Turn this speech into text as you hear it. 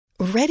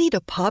Ready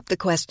to pop the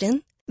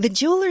question? The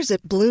jewelers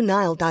at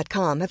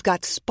BlueNile.com have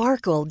got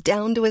sparkle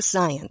down to a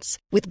science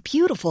with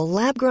beautiful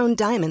lab-grown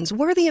diamonds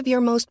worthy of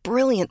your most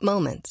brilliant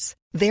moments.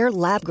 Their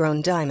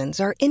lab-grown diamonds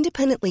are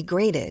independently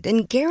graded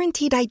and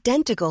guaranteed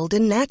identical to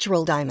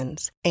natural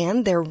diamonds,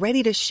 and they're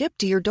ready to ship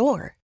to your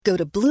door. Go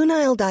to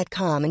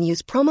BlueNile.com and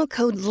use promo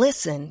code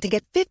LISTEN to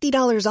get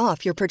 $50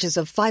 off your purchase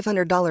of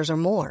 $500 or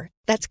more.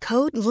 That's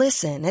code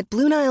LISTEN at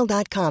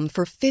BlueNile.com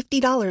for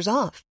 $50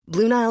 off.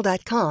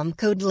 BlueNile.com,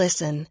 code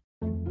LISTEN.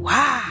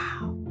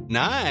 Wow.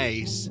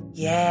 Nice.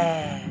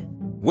 Yeah.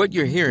 What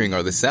you're hearing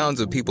are the sounds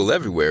of people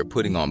everywhere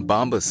putting on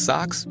Bombas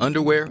socks,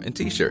 underwear, and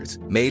T-shirts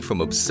made from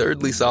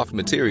absurdly soft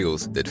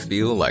materials that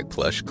feel like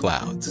plush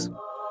clouds.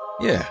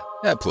 Yeah,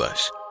 that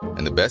plush.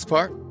 And the best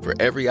part? For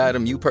every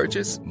item you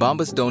purchase,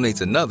 Bombas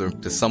donates another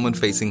to someone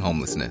facing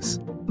homelessness.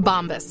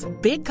 Bombas.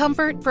 Big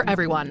comfort for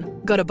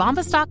everyone. Go to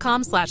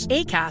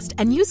bombas.com/ACAST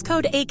and use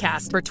code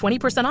ACAST for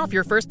 20% off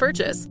your first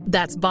purchase.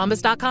 That's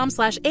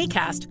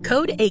bombas.com/ACAST.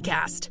 Code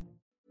ACAST.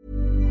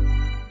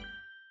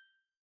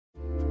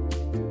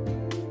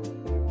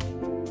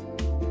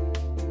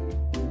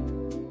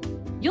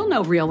 You'll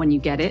know real when you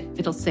get it.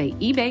 It'll say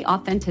eBay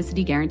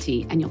Authenticity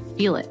Guarantee, and you'll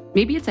feel it.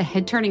 Maybe it's a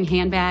head-turning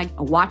handbag,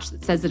 a watch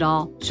that says it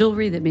all,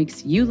 jewelry that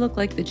makes you look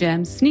like the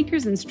gem,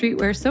 sneakers and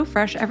streetwear so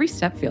fresh every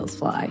step feels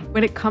fly.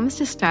 When it comes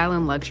to style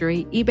and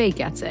luxury, eBay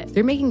gets it.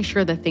 They're making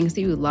sure the things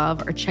that you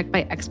love are checked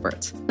by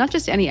experts. Not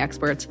just any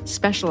experts,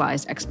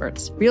 specialized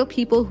experts. Real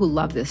people who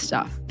love this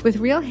stuff. With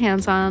real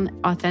hands-on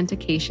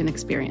authentication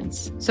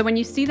experience. So when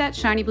you see that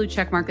shiny blue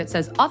checkmark that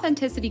says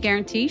Authenticity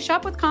Guarantee,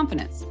 shop with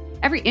confidence.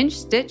 Every inch,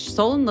 stitch,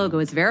 sole, and logo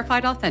is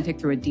verified authentic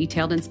through a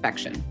detailed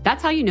inspection.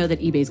 That's how you know that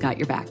eBay's got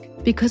your back.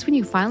 Because when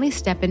you finally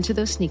step into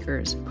those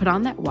sneakers, put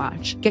on that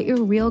watch, get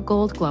your real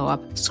gold glow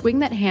up, swing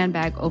that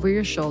handbag over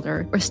your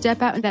shoulder, or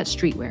step out in that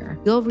streetwear,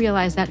 you'll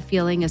realize that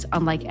feeling is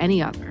unlike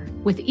any other.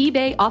 With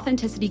eBay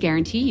Authenticity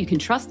Guarantee, you can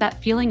trust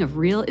that feeling of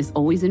real is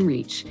always in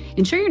reach.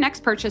 Ensure your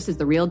next purchase is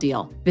the real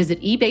deal.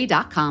 Visit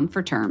ebay.com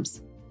for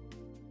terms.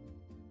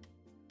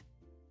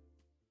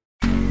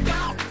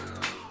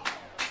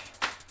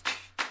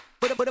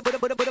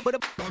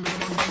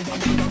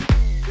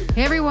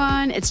 Hey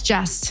everyone, it's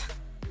Jess.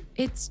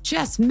 It's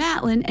Jess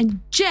Matlin and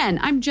Jen.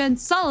 I'm Jen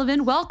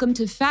Sullivan. Welcome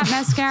to Fat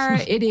Mascara.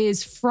 It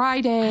is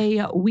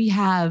Friday. We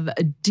have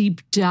a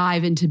deep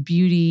dive into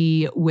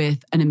beauty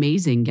with an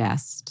amazing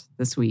guest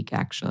this week,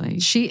 actually.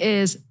 She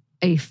is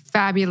a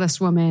fabulous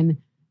woman.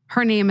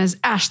 Her name is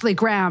Ashley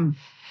Graham.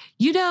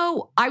 You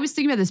know, I was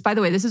thinking about this. By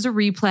the way, this is a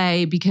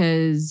replay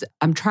because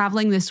I'm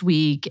traveling this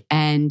week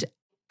and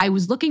I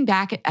was looking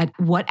back at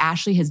what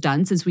Ashley has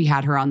done since we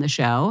had her on the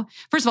show.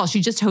 First of all, she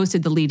just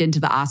hosted the lead into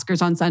the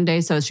Oscars on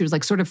Sunday, so she was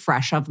like sort of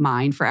fresh of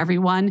mind for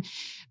everyone.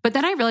 But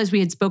then I realized we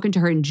had spoken to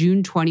her in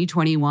June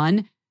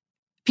 2021.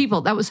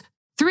 People, that was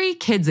 3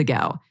 kids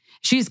ago.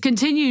 She's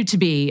continued to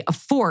be a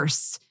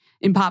force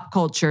in pop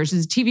culture.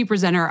 She's a TV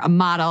presenter, a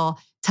model,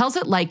 tells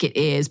it like it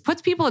is,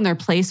 puts people in their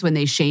place when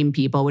they shame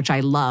people, which I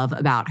love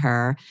about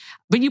her.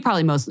 But you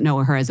probably most know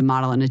her as a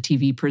model and a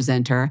TV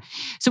presenter.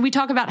 So we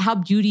talk about how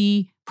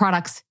beauty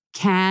products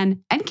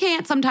can and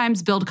can't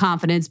sometimes build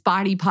confidence,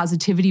 body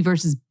positivity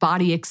versus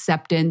body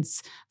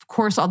acceptance. Of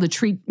course, all the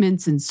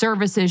treatments and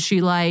services she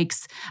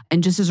likes.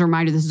 And just as a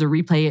reminder, this is a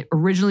replay. It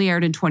originally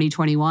aired in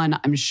 2021.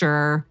 I'm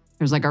sure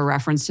there's like a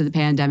reference to the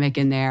pandemic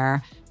in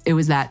there. It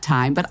was that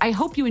time. But I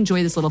hope you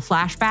enjoy this little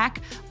flashback.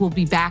 We'll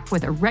be back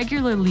with a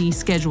regularly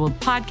scheduled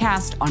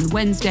podcast on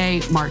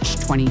Wednesday, March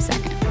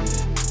 22nd.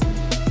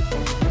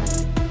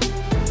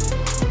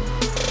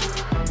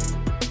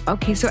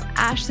 Okay, so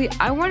Ashley,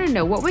 I want to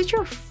know, what was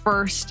your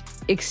first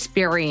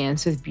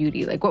experience with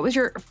beauty? Like, what was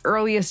your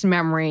earliest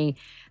memory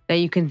that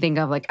you can think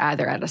of, like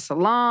either at a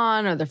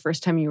salon or the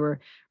first time you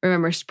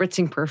remember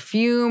spritzing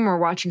perfume or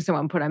watching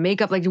someone put on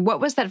makeup? Like, what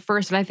was that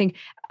first? And I think,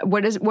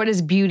 what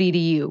is beauty to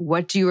you?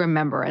 What do you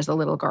remember as a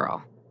little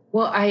girl?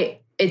 Well,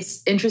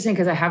 it's interesting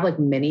because I have like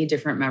many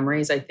different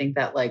memories. I think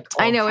that like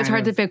I know it's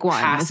hard to pick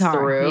one. Pass it's hard.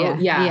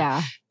 through.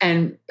 Yeah.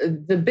 And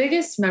the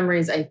biggest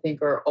memories I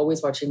think are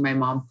always watching my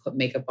mom put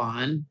makeup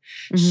on.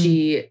 Mm-hmm.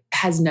 She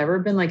has never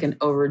been like an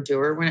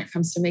overdoer when it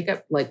comes to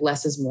makeup. Like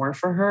less is more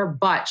for her,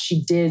 but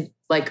she did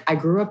like, I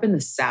grew up in the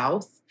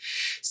South.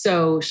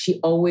 So she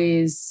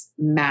always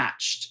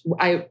matched.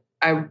 I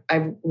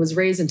was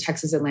raised in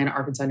Texas, Atlanta,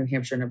 Arkansas, New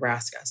Hampshire,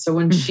 Nebraska. So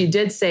when she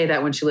did say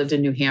that when she lived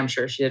in New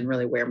Hampshire, she didn't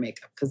really wear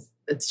makeup because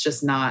it's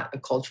just not a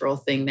cultural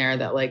thing there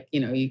that like, you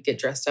know, you get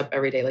dressed up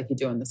every day like you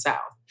do in the South.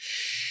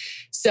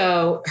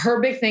 So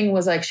her big thing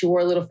was like she wore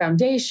a little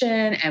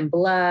foundation and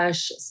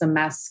blush, some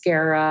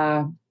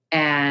mascara,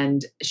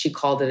 and she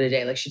called it a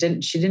day. Like she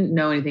didn't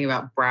know anything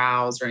about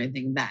brows or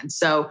anything then.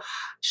 So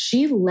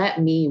she let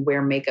me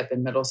wear makeup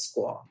in middle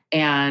school.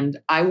 And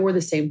I wore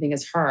the same thing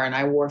as her. And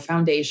I wore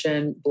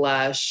foundation,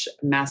 blush,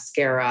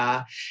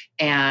 mascara.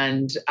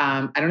 And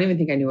I don't even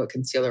think I knew what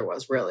concealer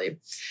was really.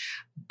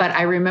 But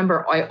I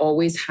remember I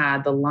always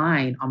had the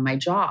line on my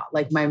jaw.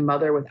 Like my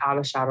mother, without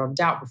a shadow of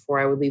doubt, before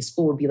I would leave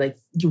school would be like,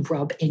 you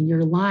rub in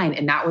your line.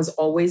 And that was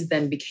always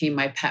then became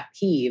my pet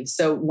peeve.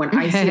 So when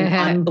I see an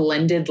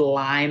unblended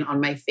line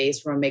on my face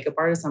from a makeup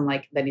artist, I'm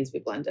like, that needs to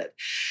be blended.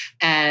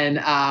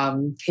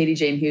 And Katie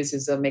Jane Hughes,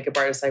 who's a makeup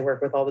artist I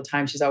work with all the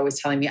time, she's always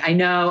telling me, I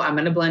know, I'm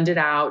going to blend it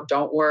out.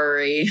 Don't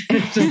worry.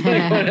 It's just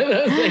like one of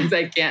those things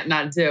I can't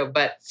not do.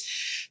 But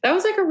that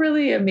was like a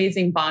really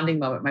amazing bonding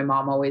moment my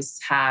mom always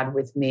had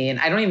with me. And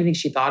I don't even think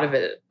she thought of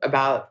it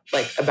about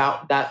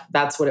that.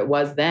 That's what it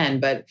was then.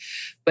 But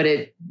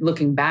it,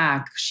 looking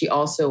back, she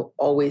also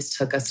always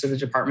took us to the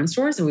department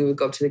stores and we would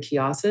go up to the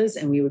kiosks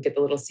and we would get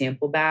the little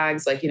sample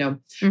bags, like, whether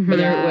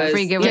it was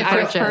free gift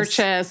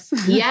purchase.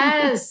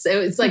 Yes.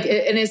 It's like,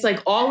 and it's like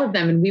all of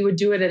them. And we would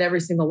do it at every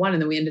single one. And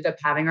then we ended up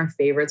having our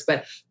favorites,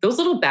 but those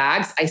little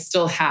bags I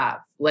still have,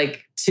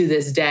 like, to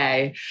this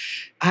day.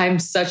 I'm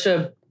such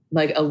a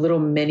little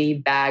mini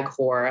bag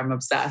whore. I'm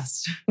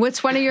obsessed.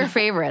 What's one of your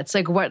favorites?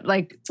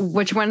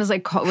 Which one is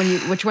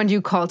which one do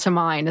you call to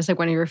mind as like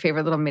one of your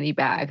favorite little mini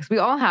bags? We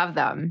all have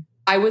them.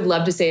 I would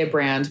love to say a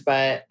brand,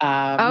 but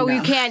no.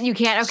 You can't.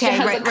 Okay, she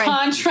has a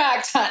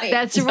contract, honey.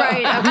 That's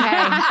right. Okay,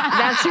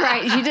 that's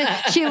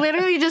right. She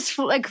literally just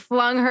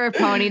flung her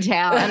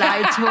ponytail, and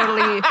I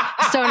totally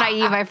so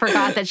naive. I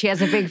forgot that she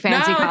has a big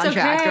fancy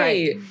contract.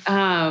 Okay.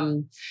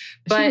 Right.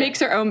 But she makes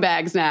her own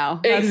bags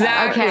now.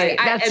 Exactly. Okay,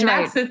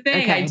 that's the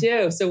thing. Okay. I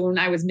do. So when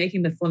I was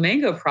making the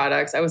Flamingo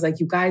products, I was like,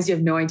 you guys, you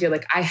have no idea.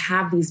 Like, I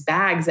have these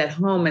bags at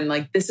home and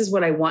like, this is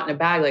what I want in a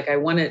bag. Like, I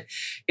want it,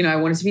 I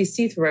want it to be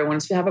see-through. I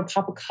want it to have a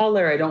pop of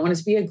color. I don't want it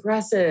to be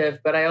aggressive,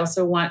 but I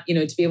also want,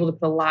 to be able to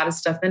put a lot of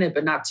stuff in it,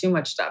 but not too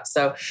much stuff.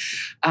 So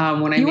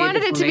when I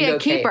wanted it to be a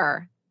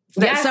keeper.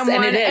 Yes,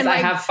 and it is. I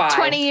have 5.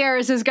 20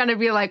 years is going to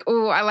be like,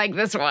 ooh, I like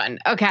this one.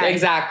 Okay.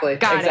 Exactly.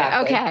 Got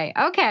it.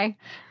 Okay.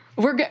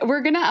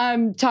 We're going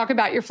to talk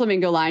about your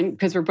Flamingo line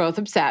because we're both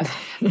obsessed.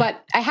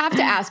 But I have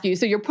to ask you,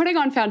 so you're putting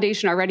on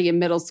foundation already in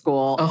middle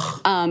school.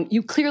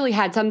 You clearly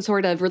had some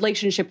sort of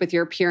relationship with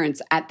your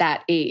appearance at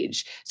that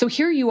age. So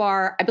here you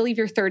are, I believe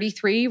you're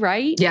 33,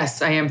 right?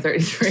 Yes, I am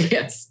 33,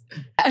 yes.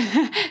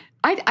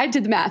 I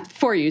did the math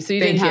for you, so you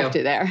didn't have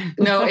to there.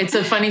 No, it's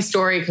a funny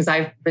story because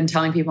I've been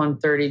telling people I'm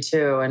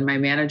 32 and my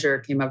manager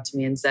came up to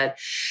me and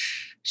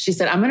she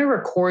said, I'm going to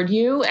record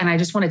you and I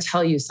just want to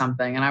tell you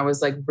something. And I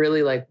was like,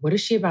 really like, what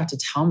is she about to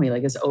tell me?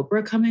 Like, is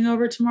Oprah coming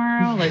over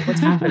tomorrow? Like, what's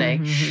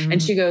happening?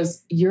 And she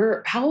goes,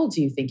 how old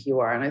do you think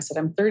you are? And I said,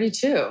 I'm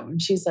 32. And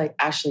she's like,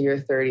 Ashley, you're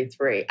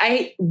 33.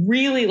 I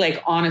really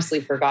honestly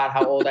forgot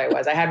how old I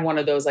was. I had one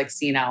of those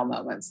senile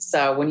moments.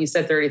 So when you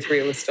said 33,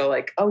 it was still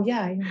like, oh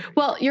yeah.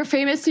 Well, you're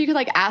famous. So you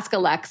could ask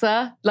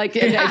Alexa,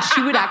 and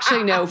she would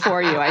actually know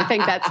for you. I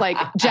think that's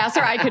Jess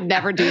or I could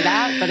never do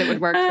that, but it would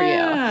work for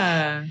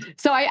you.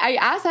 So I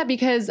asked that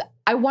because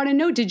I want to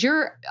know, did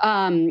your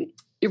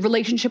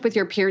relationship with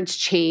your parents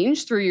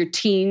change through your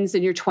teens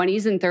and your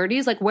 20s and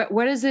 30s?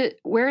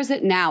 Where is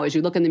it now as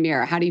you look in the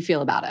mirror? How do you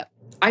feel about it?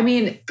 I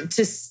mean,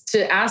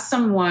 to ask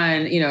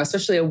someone,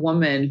 especially a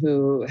woman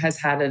who has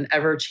had an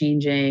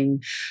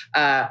ever-changing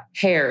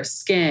hair,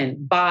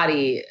 skin,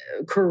 body,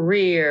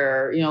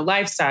 career,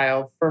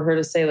 lifestyle, for her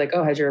to say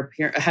oh,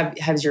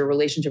 has your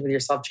relationship with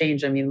yourself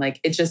changed? I mean,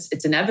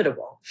 it's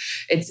inevitable.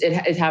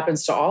 It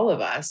happens to all of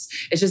us.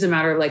 It's just a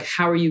matter of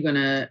how are you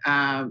gonna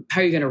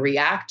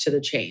react to the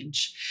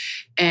change?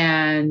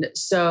 And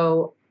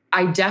so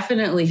I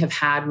definitely have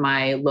had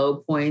my low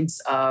points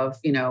of,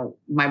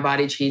 my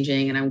body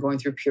changing and I'm going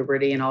through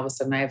puberty and all of a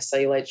sudden I have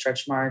cellulite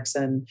stretch marks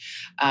and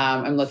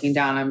I'm looking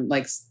down, I'm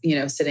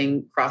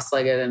sitting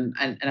cross-legged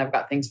and I've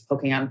got things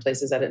poking out in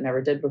places that it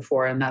never did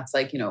before. And that's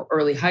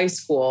early high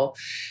school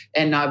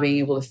and not being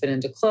able to fit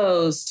into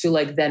clothes to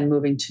then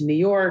moving to New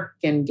York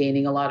and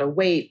gaining a lot of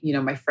weight,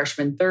 my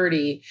freshman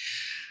 30.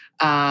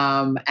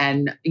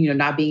 And,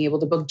 not being able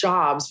to book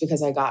jobs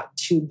because I got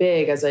too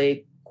big as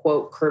a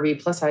quote curvy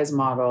plus size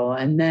model.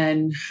 And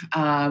then,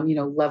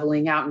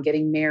 leveling out and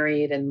getting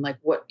married and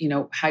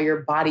how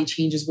your body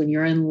changes when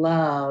you're in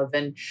love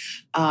and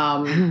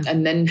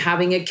then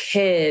having a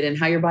kid and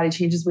how your body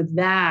changes with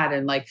that.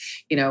 And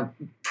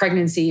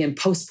pregnancy and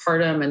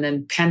postpartum and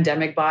then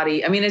pandemic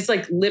body. I mean, it's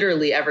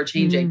literally ever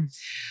changing.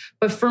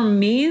 But for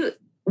me,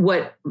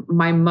 what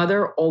my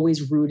mother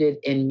always rooted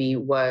in me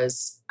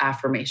was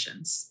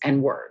affirmations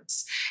and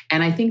words.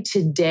 And I think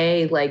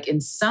today, in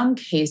some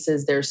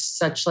cases, there's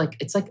such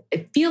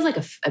it feels like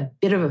a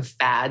bit of a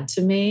fad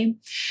to me.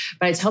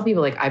 But I tell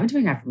people I've been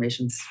doing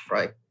affirmations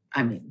for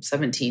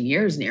 17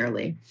 years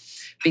nearly,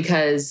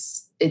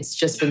 because it's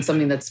just been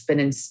something that's been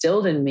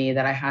instilled in me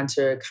that I had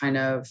to kind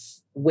of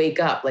wake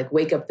up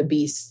the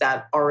beast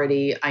that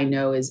already I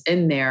know is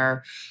in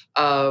there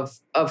of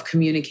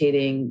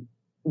communicating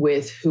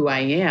with who I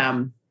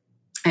am.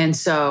 And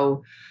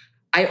so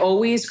I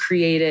always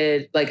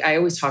created, like, I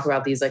always talk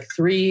about these like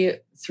three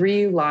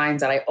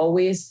lines that I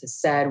always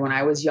said when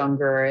I was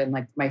younger and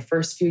like my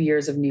first few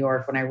years of New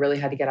York when I really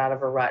had to get out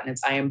of a rut. And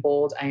it's, I am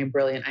bold, I am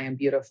brilliant, I am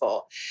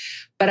beautiful.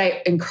 But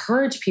I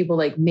encourage people,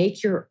 like,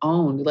 make your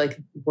own, like,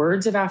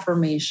 words of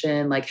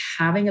affirmation, like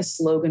having a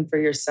slogan for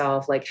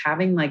yourself, like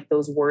having like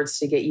those words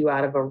to get you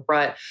out of a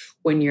rut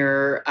when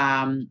you're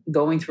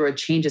going through a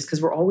changes.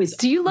 Cause we're always.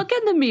 Do you look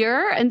in the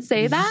mirror and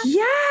say that?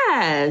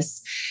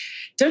 Yes.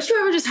 Don't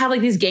you ever just have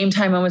like these game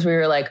time moments where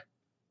you're like,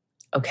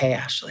 okay,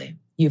 Ashley,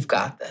 you've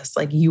got this.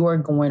 Like, you are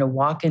going to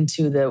walk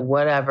into the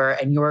whatever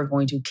and you are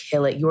going to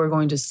kill it. You are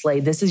going to slay.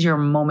 This is your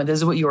moment. This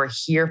is what you are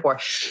here for.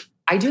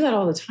 I do that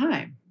all the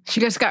time. She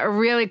just got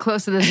really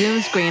close to the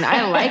Zoom screen.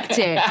 I liked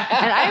it. And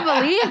I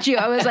believed you.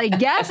 I was like,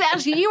 yes,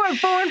 Ashley, you were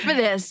born for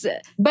this.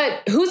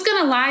 But who's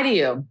going to lie to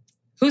you?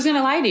 Who's going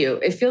to lie to you?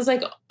 It feels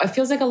like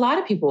a lot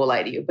of people will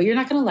lie to you, but you're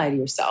not going to lie to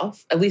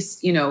yourself. At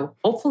least,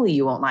 hopefully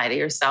you won't lie to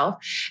yourself.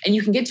 And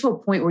you can get to a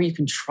point where you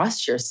can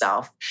trust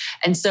yourself.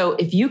 And so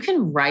if you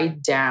can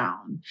write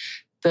down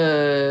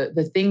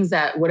the things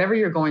that, whatever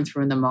you're going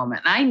through in the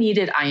moment. And I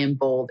needed I am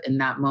bold in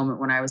that moment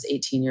when I was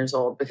 18 years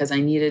old, because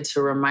I needed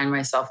to remind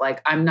myself,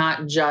 like, I'm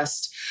not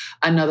just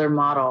another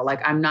model.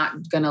 Like, I'm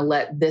not going to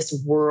let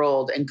this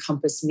world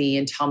encompass me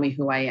and tell me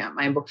who I am.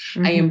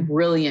 I am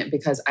brilliant,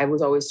 because I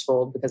was always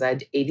told, because I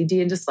had ADD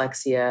and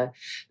dyslexia,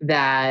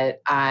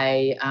 that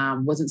I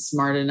wasn't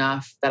smart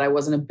enough, that I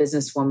wasn't a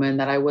businesswoman,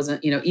 that I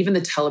wasn't, even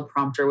the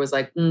teleprompter was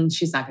like,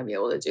 she's not going to be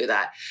able to do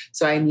that.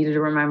 So I needed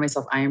to remind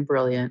myself I am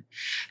brilliant.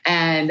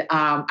 And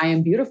I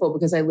am beautiful,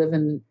 because I live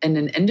in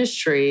an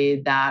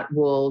industry that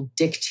will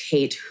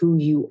dictate who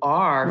you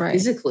are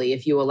physically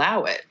if you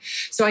allow it.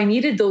 So I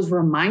needed those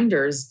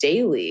reminders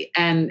daily,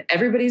 and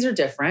everybody's are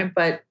different,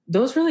 but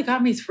those really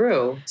got me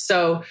through.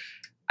 So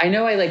I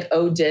know I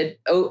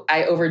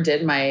I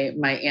overdid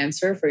my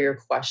answer for your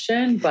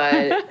question,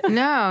 but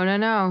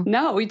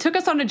No, we took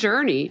us on a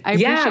journey. I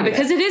appreciate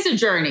because it is a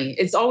journey.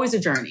 It's always a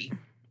journey.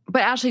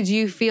 But Ashley, do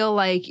you feel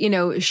like,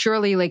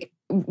 surely, like,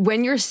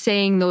 when you're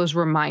saying those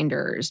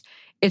reminders,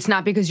 it's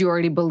not because you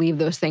already believe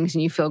those things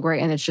and you feel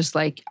great and it's just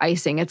like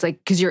icing. It's like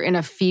because you're in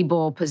a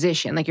feeble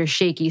position, like you're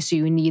shaky, so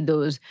you need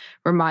those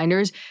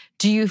reminders.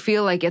 Do you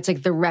feel like it's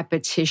like the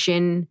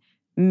repetition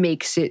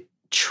makes it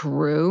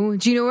true?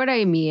 Do you know what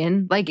I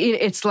mean? Like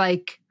it's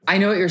like... I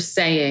know what you're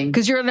saying.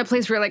 Because you're in a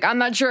place where you're like, I'm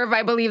not sure if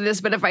I believe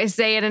this, but if I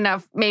say it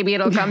enough, maybe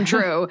it'll come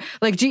true.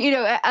 Like,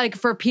 like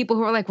for people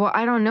who are like, well,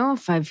 I don't know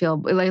if I feel,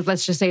 like,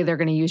 let's just say they're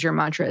going to use your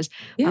mantras.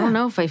 Yeah. I don't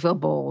know if I feel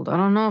bold. I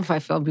don't know if I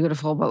feel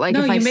beautiful. But like,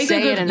 if I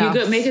say it enough.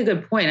 You make a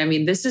good point. I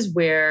mean, this is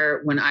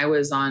where, when I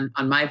was on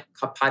my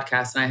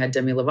podcast and I had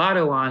Demi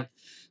Lovato on,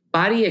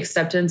 body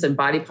acceptance and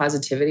body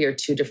positivity are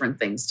two different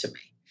things to me.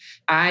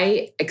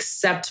 I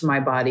accept my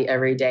body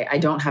every day. I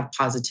don't have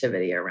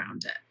positivity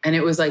around it. And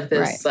it was like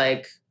this,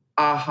 like,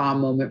 aha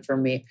moment for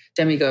me.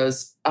 Demi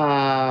goes,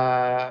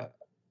 body,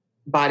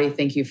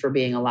 thank you for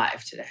being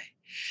alive today.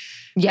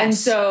 Yes. And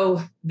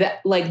so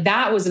that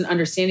was an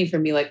understanding for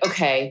me, like,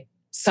 okay,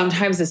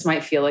 sometimes this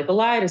might feel like a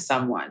lie to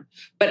someone,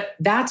 but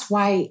that's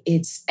why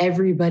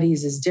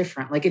everybody's is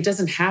different. Like, it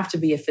doesn't have to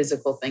be a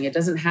physical thing. It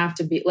doesn't have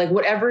to be like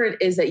whatever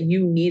it is that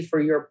you need for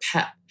your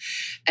pep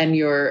and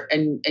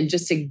and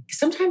just to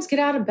sometimes get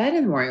out of bed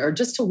in the morning, or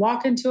just to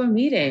walk into a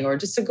meeting, or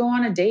just to go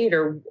on a date,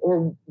 or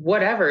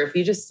whatever, if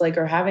you just like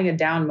are having a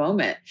down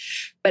moment.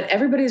 But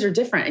everybody's are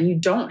different, and you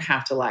don't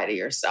have to lie to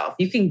yourself.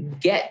 You can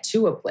get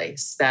to a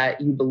place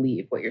that you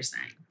believe what you're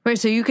saying. Right,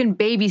 so you can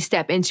baby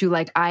step into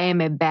like, I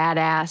am a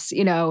badass,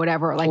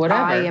 whatever. Like,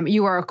 whatever.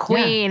 You are a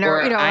queen,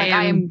 or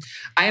I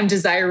am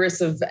desirous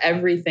of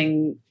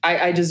everything.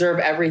 I deserve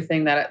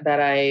everything that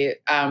I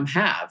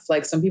have.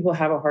 Like, some people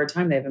have a hard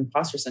time. They have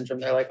imposter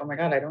syndrome. They're like, oh my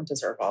God, I don't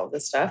deserve all of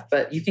this stuff.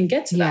 But you can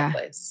get to that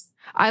place.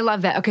 I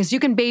love that. Okay, so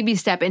you can baby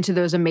step into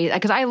those amazing,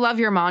 because I love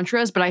your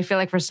mantras, but I feel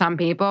like for some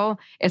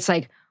people, it's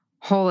like,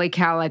 holy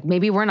cow, like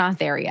maybe we're not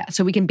there yet.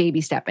 So we can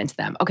baby step into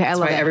them. Okay, I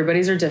love it.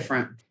 Everybody's are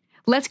different.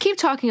 Let's keep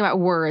talking about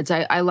words.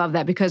 I love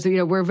that, because,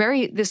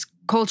 this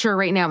culture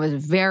right now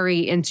is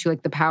very into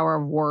like the power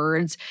of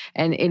words,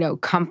 and,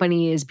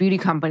 beauty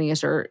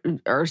companies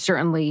are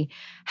certainly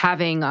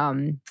having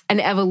an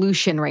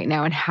evolution right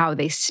now in how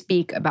they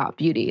speak about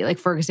beauty. Like,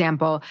 for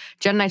example,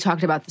 Jen and I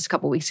talked about this a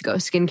couple of weeks ago.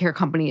 Skincare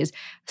companies,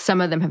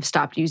 some of them have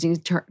stopped using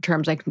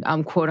terms like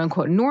quote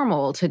unquote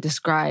normal to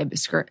describe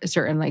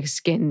certain like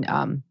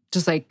skin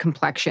just like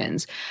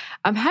complexions.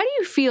 How do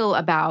you feel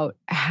about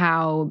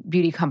how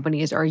beauty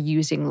companies are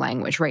using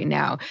language right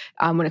now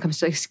when it comes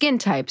to like skin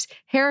types,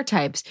 hair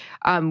types?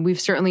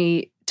 We've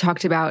certainly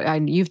talked about,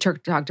 and you've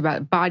talked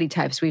about body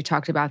types. We've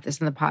talked about this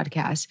in the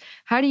podcast.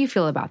 How do you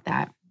feel about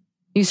that?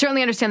 You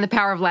certainly understand the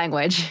power of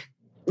language.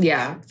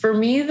 Yeah. For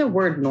me, the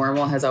word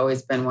normal has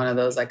always been one of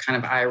those like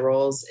kind of eye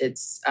rolls.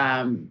 It's,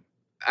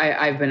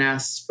 I've been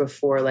asked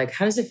before, like,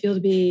 how does it feel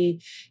to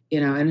be,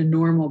 in a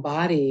normal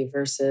body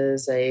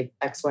versus a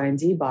X, Y, and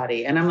Z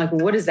body? And I'm like,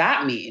 well, what does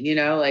that mean?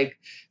 Like,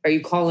 are you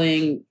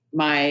calling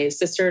my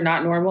sister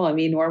not normal and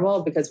me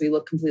normal because we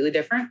look completely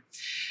different.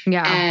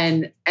 Yeah.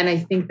 And I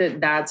think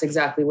that that's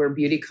exactly where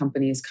beauty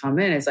companies come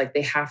in. It's like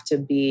you have to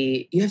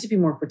be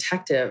more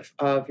protective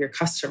of your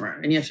customer,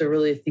 and you have to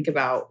really think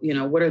about,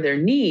 what are their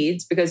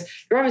needs, because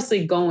you're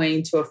obviously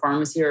going to a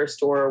pharmacy or a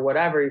store or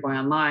whatever, you're going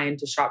online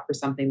to shop for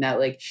something that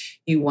like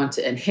you want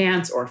to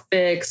enhance or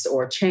fix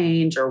or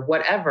change or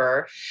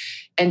whatever.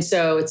 And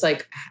so it's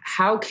like,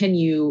 how can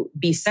you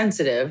be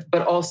sensitive,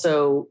 but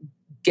also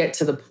get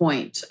to the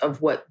point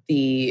of what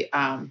the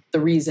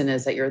reason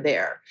is that you're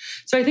there.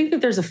 So I think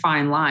that there's a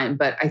fine line,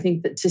 but I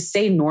think that to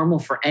say normal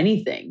for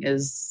anything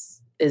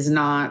is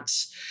not,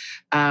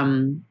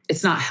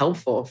 it's not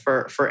helpful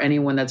for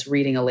anyone that's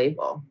reading a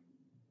label,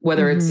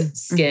 whether it's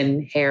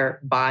skin, hair,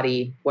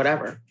 body,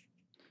 whatever.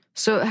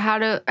 So how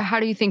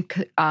do you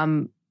think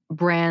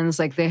brands,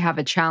 like, they have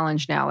a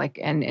challenge now, like,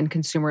 and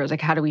consumers,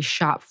 like, how do we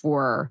shop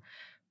for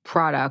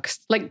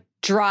products? Like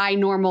dry,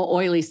 normal,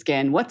 oily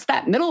skin. What's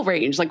that middle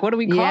range? Like, what do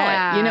we call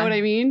it? You know what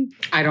I mean?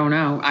 I don't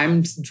know.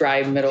 I'm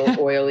dry, middle,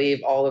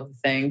 oily, all of the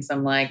things.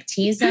 I'm like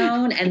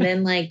T-zone and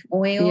then like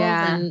oils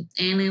and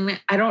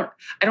I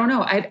don't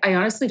know. I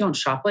honestly don't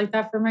shop like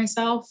that for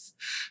myself.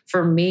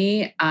 For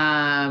me,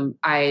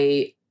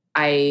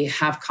 I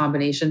have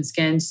combination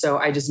skin, so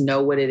I just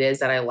know what it is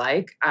that I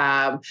like.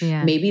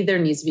 Maybe there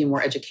needs to be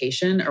more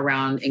education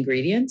around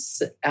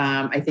ingredients.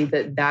 I think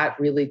that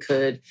really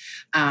could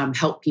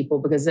help people,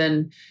 because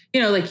then,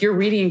 like, you're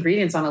reading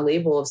ingredients on a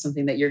label of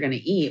something that you're going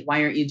to eat.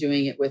 Why aren't you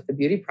doing it with the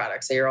beauty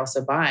products that you're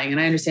also buying?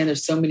 And I understand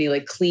there's so many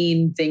like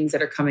clean things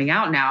that are coming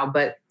out now,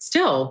 but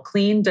still,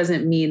 clean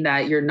doesn't mean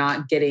that you're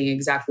not getting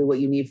exactly what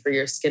you need for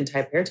your skin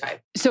type, hair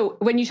type. So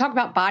when you talk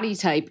about body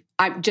type,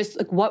 I'm just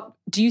like, what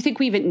do you think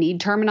we even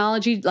need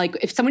terminology? Like,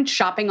 if someone's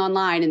shopping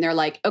online and they're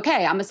like,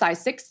 okay, I'm a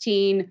size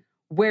 16,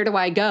 where do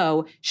I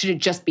go? Should it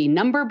just be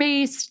number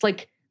based?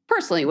 Like,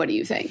 personally, what do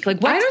you think? Like,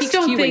 what I just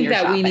don't think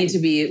that shopping? We need to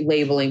be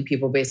labeling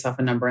people based off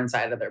a number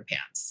inside of their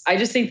pants. I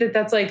just think that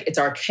that's like, it's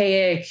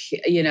archaic,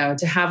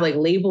 to have like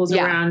labels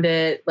around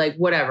it, like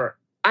whatever.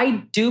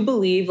 I do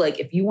believe, like,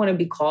 if you want to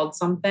be called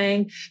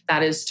something,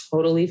 that is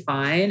totally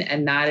fine.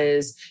 And that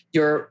is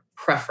your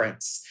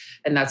preference.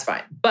 And that's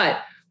fine.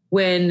 But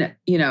when,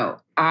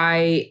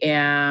 I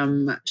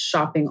am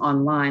shopping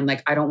online,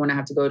 like, I don't want to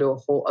have to go to a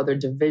whole other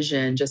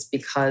division just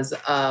because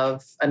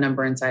of a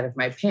number inside of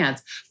my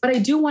pants. But I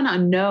do want to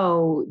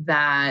know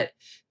that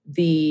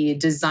the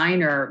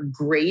designer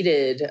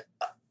graded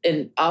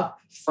an up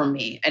for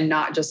me and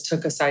not just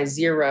took a size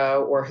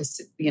 0 or,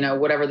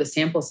 whatever the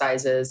sample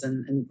size is.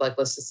 And like,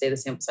 let's just say the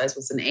sample size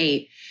was an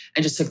 8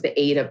 and just took the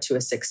 8 up to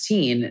a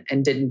 16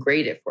 and didn't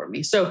grade it for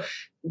me. So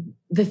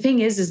the thing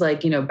is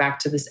like, back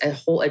to this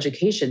whole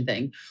education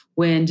thing,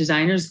 when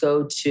designers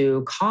go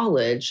to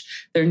college,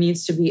 there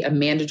needs to be a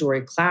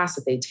mandatory class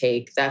that they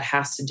take that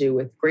has to do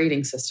with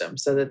grading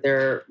systems so that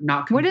they're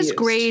not confused. What does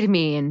grade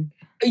mean?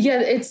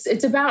 Yeah,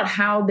 it's about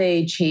how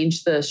they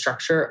change the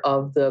structure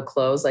of the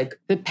clothes, like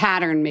the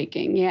pattern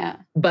making. Yeah,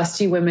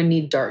 busty women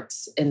need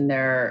darts in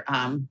their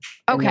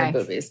their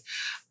boobies,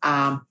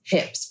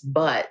 hips,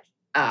 butt,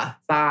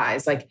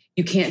 thighs. Like,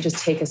 you can't just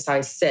take a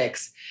size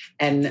 6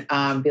 and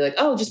be like,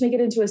 oh, just make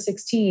it into a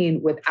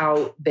 16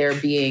 without there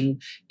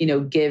being,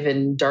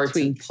 given darts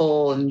and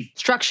pull and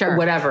structure,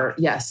 whatever.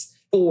 Yes,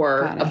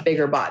 for a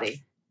bigger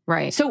body.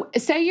 Right. So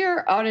say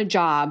you're on a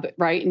job,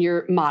 right, and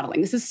you're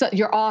modeling. This is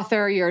your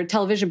author, you're a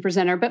television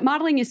presenter, but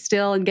modeling is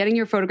still, and getting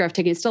your photograph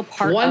taken is still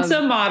part Once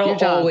of a model, your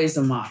job. always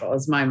a model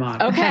is my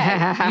motto.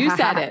 Okay, you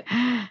said it.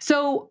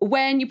 So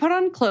when you put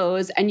on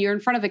clothes and you're in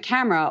front of a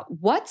camera,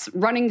 what's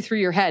running through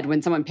your head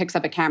when someone picks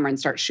up a camera and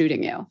starts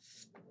shooting you?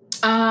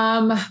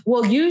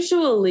 Well,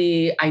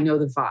 usually I know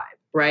the vibe,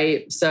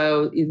 right?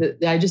 So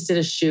I just did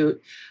a shoot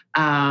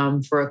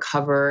for a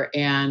cover,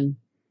 and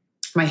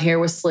my hair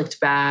was slicked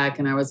back,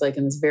 and I was like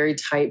in this very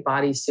tight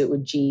bodysuit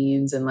with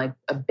jeans and like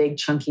a big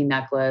chunky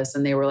necklace.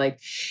 And they were like,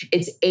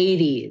 it's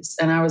 80s.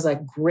 And I was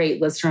like,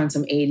 great, let's turn on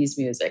some 80s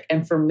music.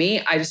 And for me,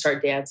 I just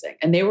started dancing.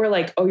 And they were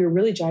like, oh, you're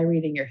really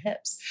gyrating your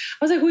hips.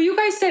 I was like, well, you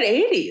guys said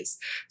 80s.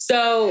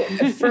 So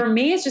for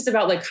me, it's just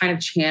about like kind of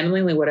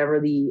channeling like whatever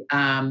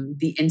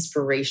the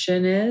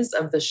inspiration is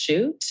of the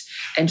shoot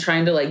and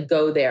trying to like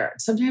go there.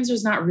 Sometimes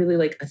there's not really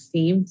like a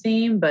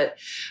theme, but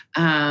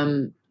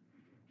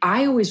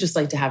I always just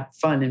like to have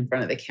fun in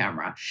front of the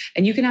camera.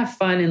 And you can have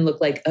fun and look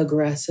like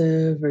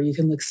aggressive, or you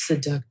can look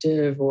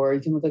seductive, or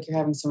you can look like you're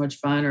having so much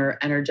fun or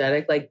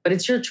energetic. But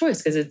it's your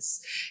choice because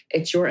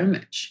it's your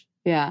image.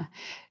 Yeah.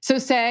 So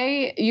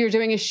say you're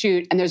doing a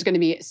shoot and there's going to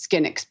be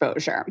skin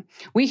exposure.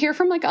 We hear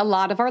from like a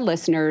lot of our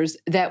listeners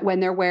that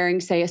when they're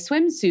wearing, say, a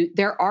swimsuit,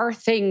 there are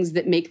things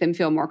that make them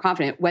feel more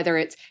confident, whether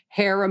it's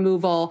hair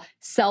removal,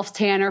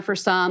 self-tanner for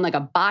some, like a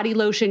body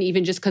lotion,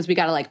 even just because we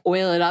got to like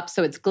oil it up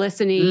so it's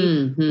glistening.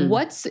 Mm-hmm.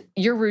 What's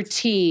your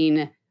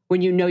routine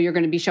when you know you're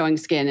going to be showing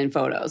skin in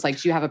photos?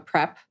 Like, do you have a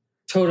prep?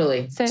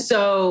 Totally.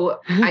 So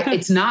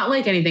it's not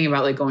like anything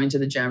about like going to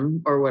the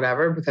gym or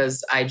whatever,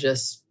 because I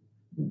just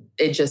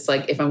it just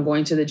like, if I'm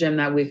going to the gym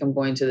that week, I'm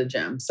going to the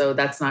gym. So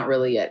that's not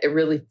really it. It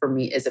really, for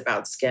me, is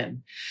about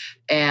skin.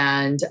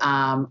 And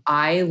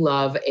I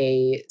love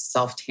a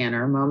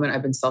self-tanner moment.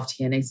 I've been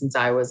self-tanning since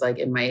I was like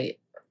in my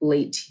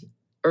late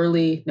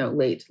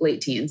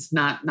teens,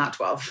 not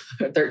 12,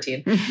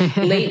 13,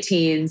 late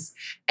teens.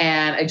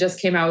 And I just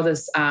came out with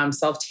this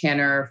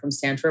self-tanner from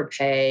Saint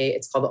Tropez.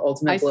 It's called the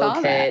Ultimate Glow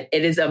Kit.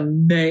 It is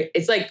amazing.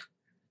 It's like,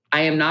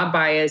 I am not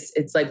biased.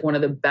 It's like one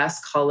of the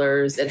best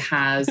colors. It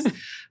has,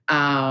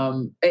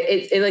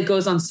 it like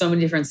goes on so many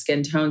different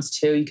skin tones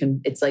too.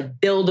 It's like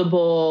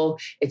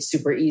buildable. It's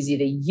super easy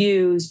to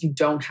use. You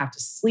don't have to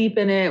sleep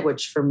in it,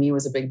 which for me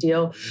was a big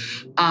deal.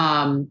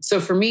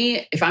 So for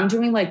me, if I'm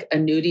doing like a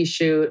nudie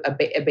shoot, a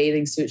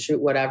bathing suit shoot,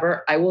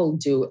 whatever, I will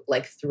do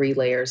like 3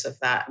 layers of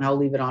that and I'll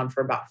leave it on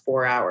for about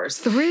 4 hours.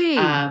 3?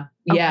 Yeah.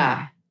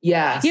 Okay.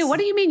 Yes. Yeah. What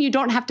do you mean you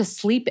don't have to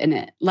sleep in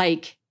it?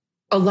 Like,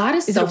 a lot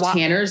of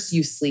self-tanners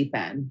you sleep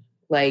in.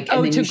 Like,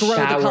 and then to you grow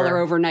shower. the color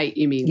overnight,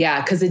 you mean?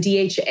 Yeah, because the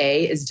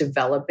DHA is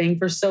developing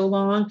for so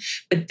long.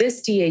 But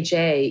this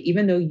DHA,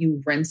 even though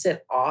you rinse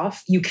it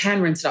off, you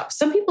can rinse it off.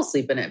 Some people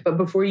sleep in it, but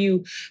before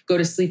you go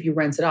to sleep, you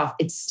rinse it off.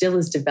 It still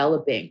is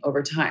developing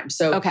over time.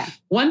 So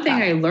one thing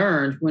I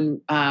learned when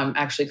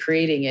actually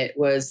creating it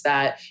was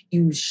that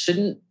you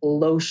shouldn't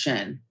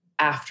lotion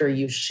after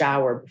you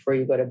shower before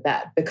you go to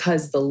bed,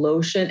 because the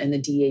lotion and the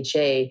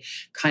DHA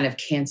kind of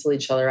cancel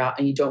each other out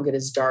and you don't get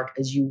as dark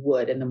as you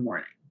would in the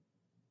morning.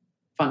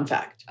 Fun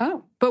fact.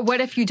 Oh, but what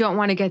if you don't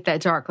want to get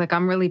that dark? Like,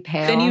 I'm really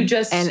pale. Then you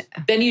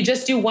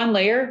just do 1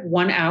 layer,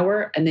 1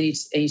 hour, and then you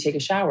take a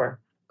shower.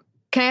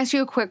 Can I ask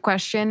you a quick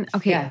question?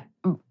 Okay. Yeah.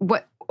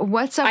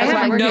 What's up? I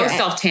have no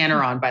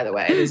self-tanner on, by the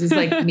way. This is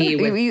like me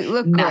with you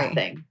look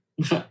nothing.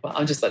 Great. Well,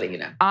 I'm just letting you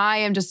know. I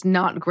am just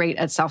not great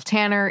at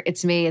self-tanner.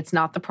 It's me. It's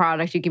not the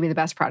product. You give me the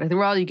best product in the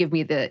world. You give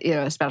me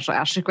the, special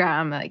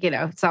Ashgram,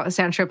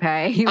 Saint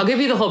Tropez. I'll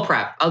give you the whole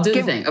prep. I'll do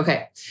the thing.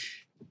 Okay.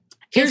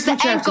 Here's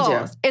what you have to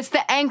do. It's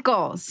the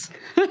ankles.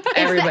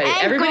 Everybody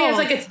has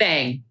like a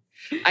thing.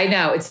 I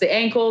know. It's the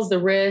ankles, the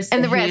wrists,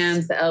 and the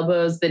hands, the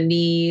elbows, the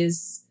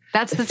knees.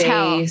 That's the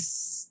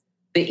face,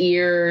 the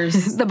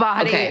ears, the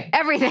body,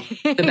 everything.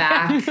 The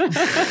back.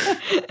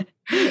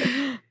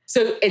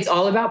 So it's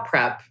all about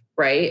prep,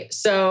 right?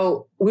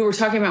 So we were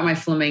talking about my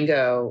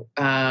flamingo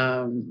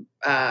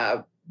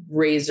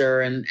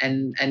razor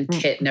and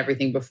kit and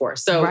everything before.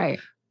 So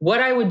what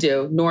I would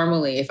do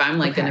normally if I'm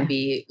like going to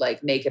be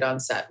like naked on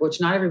set, which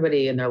not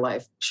everybody in their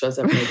life shows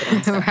up naked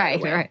on set.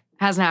 Right.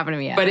 Hasn't happened to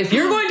me yet. But if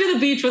you're going to the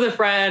beach with a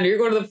friend or you're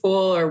going to the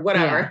pool or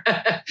whatever,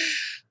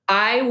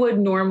 I would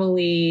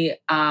normally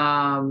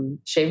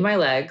shave my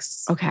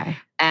legs. Okay.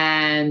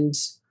 And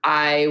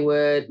I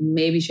would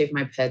maybe shave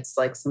my pits.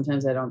 Like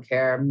sometimes I don't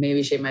care.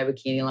 Maybe shave my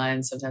bikini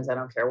line. Sometimes I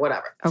don't care.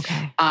 Whatever.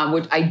 Okay.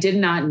 Which I did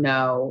not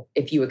know,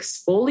 if you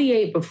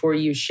exfoliate before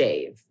you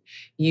shave,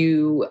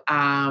 you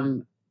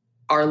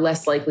are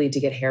less likely to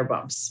get hair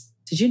bumps.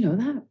 Did you know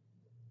that?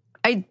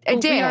 I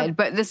did,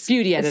 but this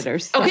beauty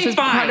editors. Okay, this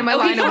fine. Part of my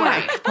line of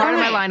work. Part of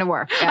my line of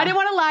work. Yeah. I didn't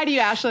want to lie to you,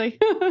 Ashley.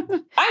 I'm glad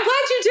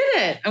you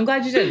did it. I'm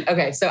glad you did.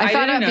 Okay, so I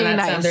thought didn't about know being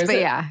that. nice, but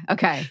yeah,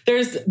 okay.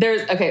 There's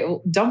okay.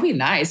 Well, don't be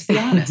nice. Be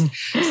honest.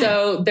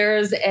 So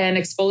there's an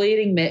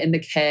exfoliating mitt in the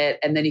kit,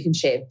 and then you can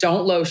shave.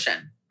 Don't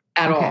lotion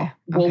at all.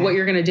 Well, what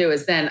you're going to do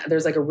is then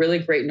there's like a really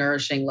great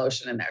nourishing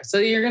lotion in there. So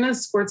you're going to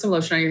squirt some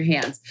lotion on your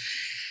hands.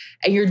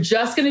 And you're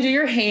just going to do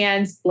your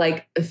hands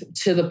like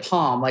to the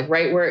palm, like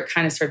right where it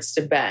kind of starts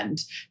to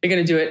bend. You're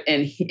going to do it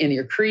in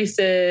your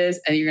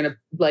creases, and you're going to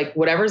like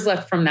whatever's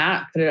left from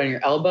that, put it on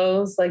your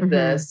elbows like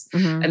this.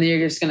 And then you're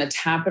just going to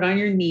tap it on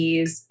your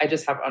knees. I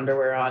just have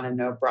underwear on and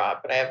no bra,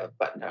 but I have a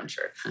button down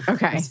shirt.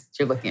 Okay.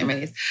 You're looking at my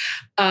knees.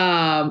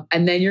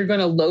 And then you're going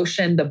to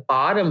lotion the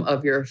bottom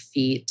of your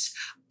feet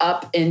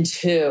up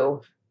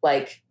into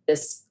like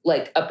this,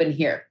 like up in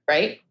here,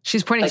 right?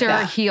 She's pointing like to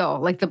that. her heel,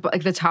 like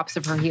the tops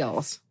of her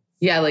heels.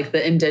 Yeah, like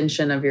the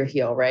indention of your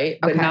heel, right?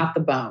 But not the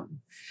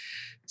bone.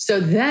 So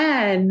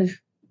then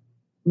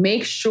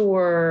make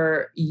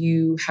sure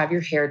you have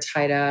your hair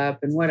tied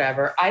up and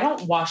whatever. I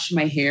don't wash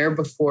my hair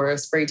before a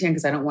spray tan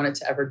because I don't want it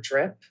to ever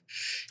drip.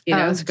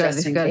 That's good.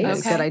 That's good.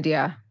 That's a good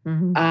idea.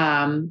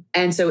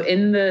 And so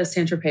in the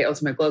Saint Tropez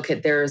Ultimate Glow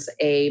Kit, there's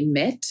a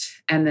mitt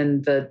and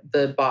then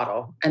the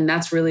bottle. And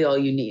that's really all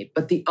you need.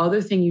 But the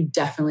other thing you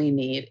definitely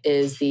need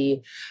is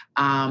the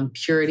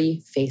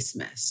Purity Face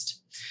Mist.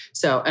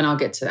 So, and I'll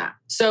get to that.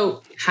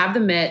 So have the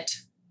mitt,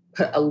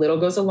 put a little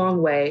goes a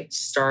long way,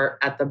 start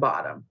at the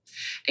bottom.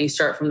 And you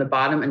start from the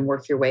bottom and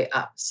work your way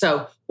up.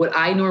 So what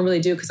I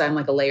normally do, because I'm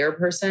like a layer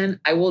person,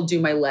 I will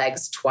do my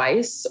legs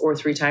twice or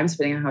 3 times,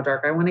 depending on how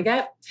dark I want to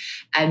get.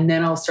 And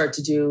then I'll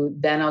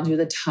do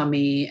the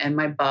tummy and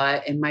my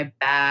butt and my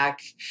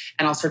back,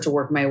 and I'll start to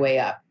work my way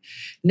up.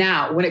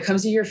 Now, when it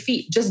comes to your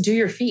feet, just do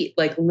your feet.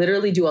 Like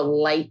literally do a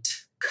light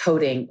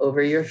coating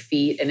over your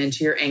feet and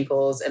into your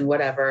ankles and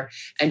whatever,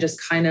 and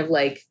just kind of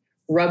like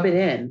rub it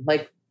in,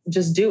 like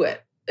just do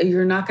it.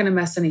 You're not going to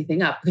mess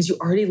anything up because you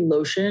already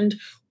lotioned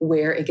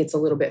where it gets a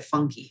little bit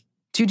funky.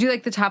 Do you do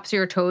like the tops of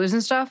your toes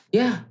and stuff?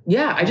 Yeah.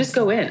 I just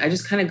go in. I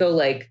just kind of go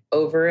like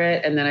over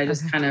it. And then I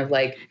just kind of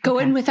like. Go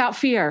in without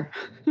fear.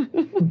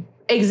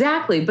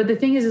 Exactly. But the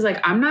thing is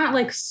like, I'm not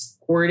like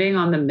squirting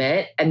on the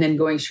mitt and then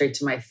going straight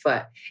to my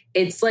foot.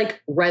 It's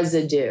like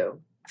residue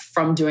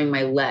from doing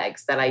my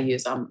legs that I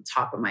use on the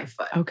top of my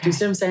foot. Okay. Do you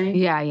see what I'm saying?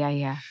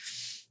 Yeah.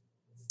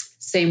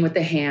 Same with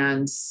the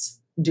hands,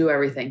 do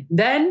everything.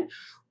 Then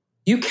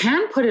you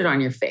can put it on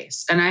your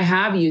face. And I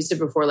have used it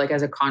before, like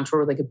as a contour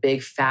with like a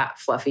big, fat,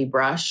 fluffy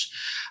brush,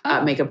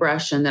 makeup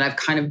brush. And then I've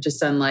kind of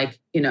just done like,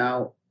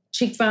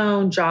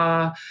 cheekbone,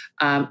 jaw,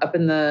 up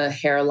in the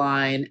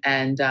hairline.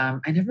 And I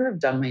never have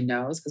done my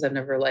nose because I've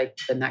never like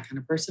been that kind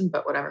of person,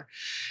 but whatever.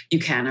 You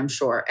can, I'm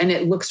sure. And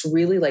it looks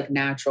really like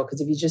natural because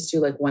if you just do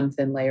like one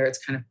thin layer,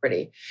 it's kind of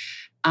pretty.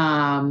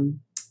 And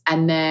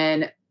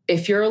then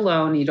if you're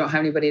alone, you don't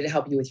have anybody to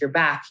help you with your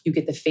back, you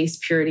get the Face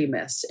Purity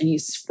Mist and you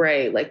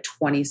spray like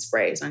 20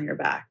 sprays on your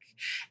back.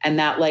 And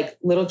that like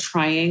little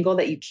triangle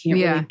that you can't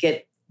really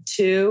get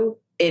to,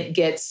 it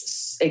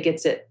just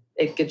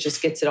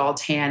gets it all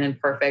tan and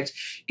perfect.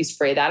 You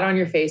spray that on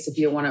your face if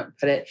you want to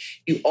put it.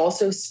 You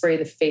also spray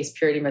the Face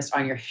Purity Mist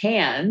on your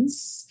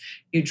hands.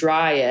 You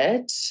dry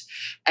it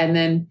and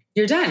then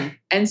you're done.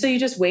 And so you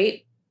just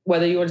wait,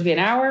 whether you want it to be an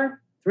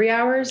hour, 3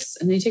 hours,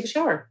 and then you take a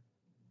shower.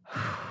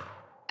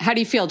 How do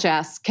you feel,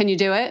 Jess? Can you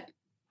do it?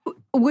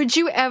 Would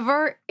you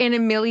ever in a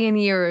million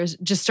years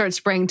just start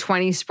spraying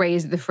 20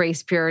 sprays of the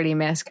Face Purity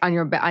Mist on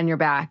your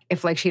back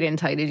if like she didn't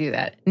tell you to do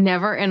that?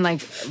 Never in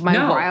like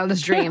my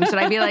wildest dreams would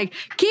I be like,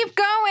 keep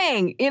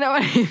going. You know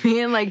what I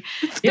mean? Like,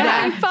 it's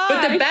gonna be fine.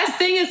 But the best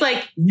thing is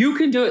like, you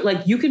can do it.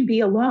 Like you can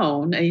be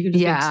alone and you can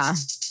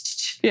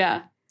just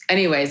yeah.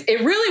 Anyways,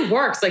 it really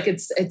works. Like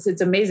it's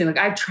amazing. Like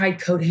I've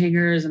tried coat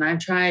hangers and I've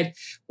tried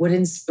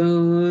wooden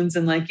spoons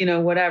and like,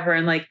 whatever.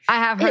 And like, I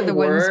have heard the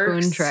wooden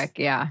spoon trick.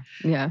 Yeah.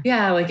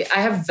 Yeah. Like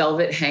I have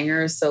velvet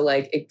hangers. So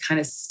like it kind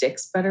of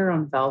sticks better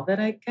on velvet,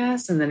 I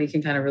guess. And then you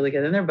can kind of really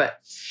get in there. But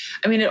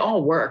I mean, it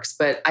all works,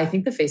 but I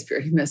think the Face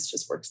Purity Mist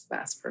just works the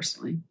best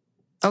personally.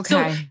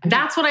 Okay. So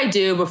that's what I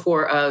do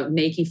before a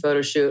naked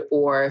photo shoot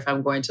or if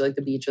I'm going to like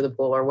the beach or the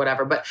pool or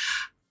whatever. But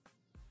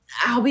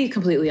I'll be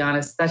completely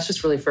honest. That's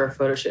just really for a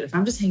photo shoot. If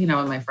I'm just hanging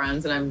out with my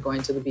friends and I'm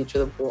going to the beach or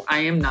the pool, I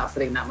am not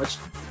putting that much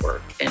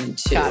work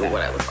into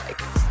what I look like.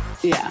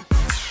 Yeah.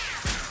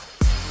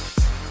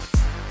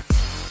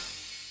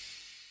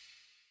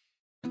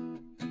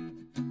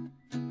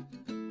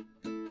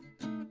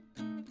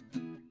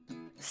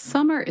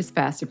 Summer is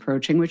fast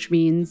approaching, which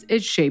means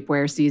it's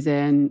shapewear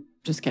season.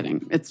 Just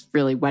kidding. It's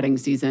really wedding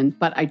season.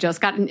 But I just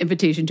got an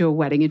invitation to a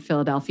wedding in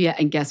Philadelphia,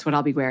 and guess what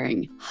I'll be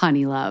wearing?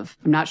 Honey Love.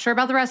 I'm not sure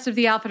about the rest of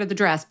the outfit or the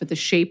dress, but the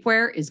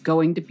shapewear is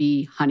going to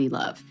be Honey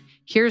Love.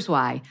 Here's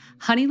why.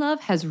 Honey Love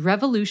has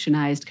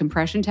revolutionized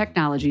compression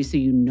technology so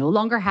you no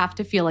longer have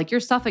to feel like you're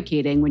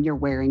suffocating when you're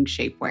wearing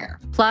shapewear.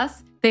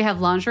 Plus, they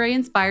have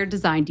lingerie-inspired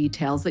design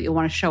details that you'll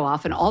want to show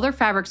off, and all their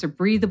fabrics are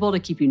breathable to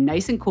keep you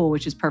nice and cool,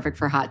 which is perfect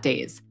for hot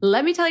days.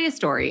 Let me tell you a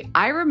story.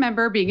 I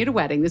remember being at a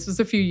wedding, this was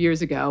a few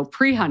years ago,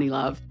 pre-Honey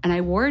Love, and I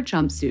wore a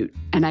jumpsuit,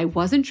 and I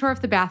wasn't sure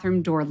if the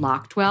bathroom door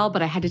locked well,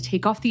 but I had to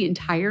take off the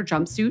entire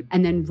jumpsuit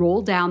and then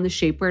roll down the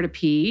shapewear to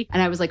pee,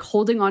 and I was like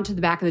holding onto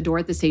the back of the door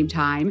at the same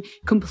time,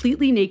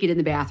 completely naked in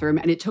the bathroom,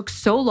 and it took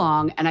so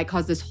long, and I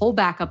caused this whole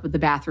backup of the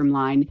bathroom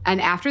line,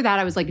 and after that,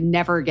 I was like,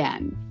 never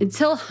again.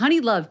 Until Honey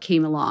Love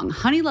came along.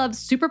 Honey Love's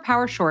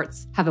Superpower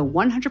shorts have a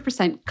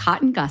 100%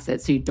 cotton gusset,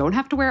 so you don't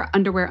have to wear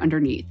underwear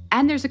underneath.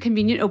 And there's a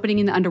convenient opening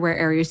in the underwear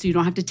area, so you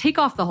don't have to take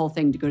off the whole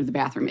thing to go to the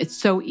bathroom. It's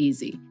so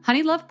easy.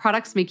 Honey Love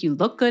products make you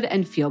look good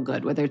and feel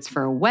good, whether it's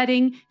for a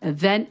wedding,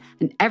 event,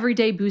 an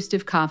everyday boost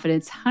of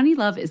confidence. Honey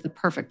Love is the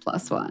perfect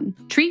plus one.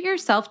 Treat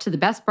yourself to the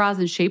best bras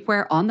and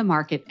shapewear on the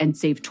market and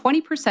save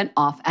 20%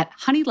 off at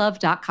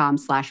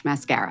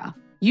honeylove.com/mascara.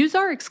 Use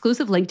our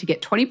exclusive link to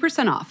get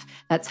 20% off.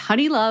 That's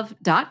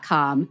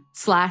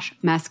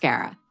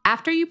honeylove.com/mascara.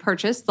 After you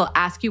purchase, they'll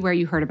ask you where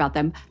you heard about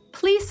them.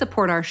 Please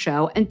support our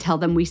show and tell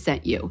them we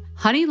sent you.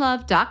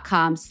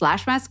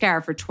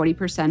 honeylove.com/mascara for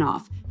 20%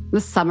 off.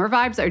 The summer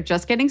vibes are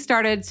just getting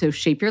started, so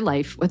shape your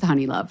life with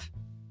Honey Love.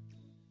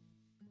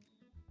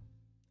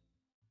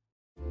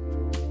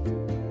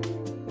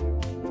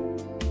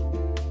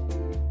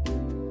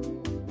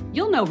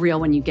 You'll know real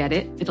when you get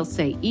it. It'll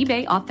say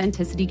eBay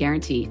Authenticity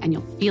Guarantee, and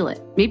you'll feel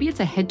it. Maybe it's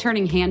a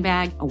head-turning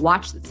handbag, a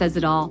watch that says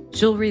it all,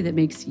 jewelry that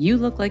makes you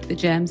look like the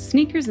gem,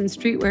 sneakers and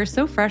streetwear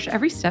so fresh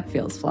every step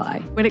feels fly.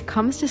 When it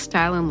comes to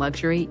style and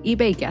luxury,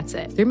 eBay gets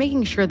it. They're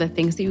making sure the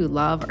things that you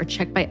love are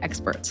checked by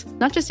experts.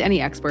 Not just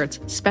any experts,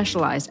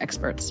 specialized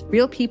experts.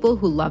 Real people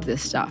who love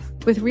this stuff.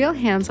 With real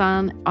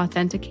hands-on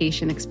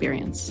authentication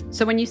experience.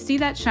 So when you see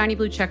that shiny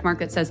blue checkmark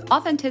that says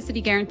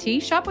Authenticity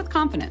Guarantee, shop with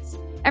confidence.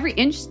 Every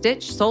inch,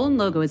 stitch, sole, and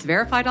logo is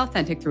verified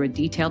authentic through a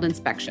detailed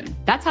inspection.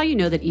 That's how you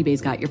know that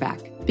eBay's got your back.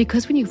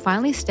 Because when you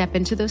finally step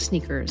into those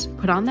sneakers,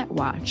 put on that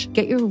watch,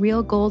 get your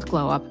real gold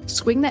glow up,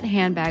 swing that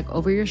handbag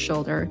over your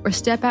shoulder, or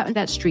step out in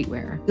that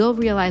streetwear, you'll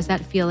realize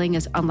that feeling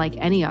is unlike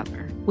any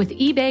other. With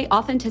eBay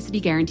Authenticity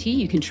Guarantee,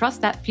 you can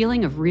trust that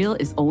feeling of real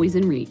is always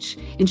in reach.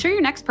 Ensure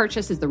your next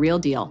purchase is the real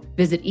deal.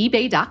 Visit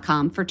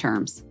ebay.com for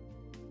terms.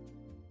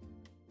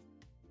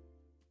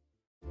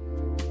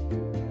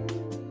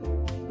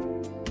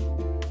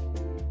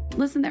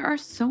 Listen, there are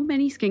so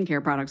many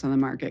skincare products on the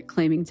market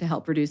claiming to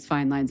help reduce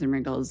fine lines and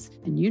wrinkles,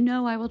 and you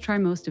know I will try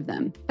most of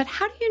them. But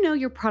how do you know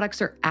your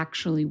products are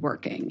actually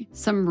working?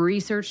 Some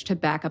research to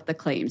back up the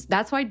claims.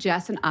 That's why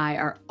Jess and I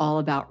are all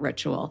about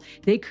Ritual.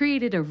 They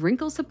created a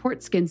wrinkle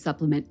support skin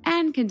supplement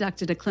and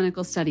conducted a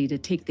clinical study to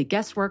take the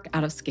guesswork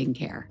out of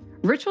skincare.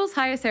 Ritual's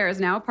Hyacera is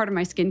now a part of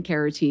my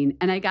skincare routine,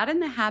 and I got in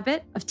the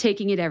habit of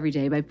taking it every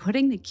day by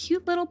putting the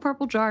cute little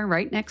purple jar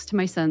right next to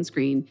my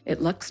sunscreen.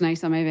 It looks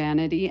nice on my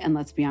vanity, and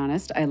let's be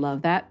honest, I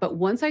love that. But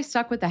once I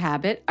stuck with the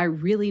habit, I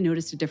really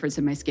noticed a difference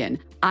in my skin.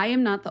 I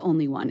am not the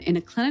only one. In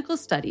a clinical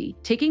study,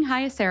 taking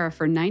Hyacera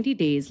for 90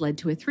 days led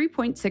to a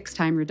 3.6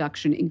 time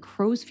reduction in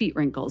crow's feet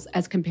wrinkles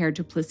as compared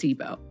to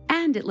placebo.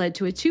 And it led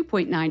to a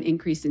 2.9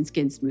 increase in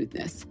skin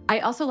smoothness. I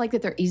also like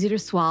that they're easy to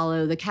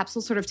swallow. The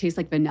capsules sort of taste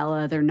like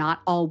vanilla. They're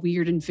not all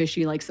weird and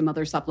fishy like some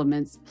other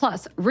supplements.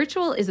 Plus,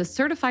 Ritual is a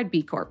certified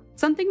B Corp,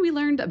 something we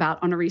learned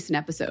about on a recent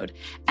episode.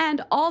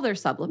 And all their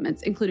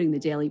supplements, including the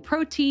daily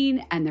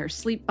protein and their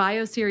Sleep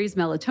Bio Series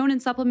melatonin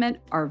supplement,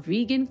 are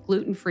vegan,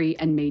 gluten-free,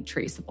 and made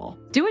traceable.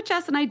 Do what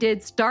Jess and I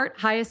did. Start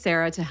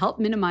Hyacera to help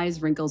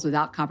minimize wrinkles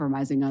without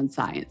compromising on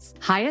science.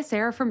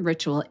 Hyacera from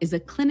Ritual is a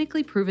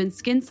clinically proven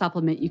skin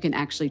supplement you can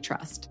actually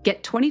trust.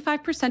 Get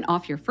 25%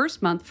 off your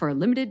first month for a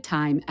limited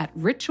time at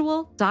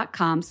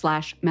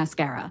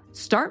ritual.com/mascara.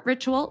 Start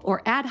Ritual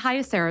or add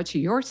Hyacera to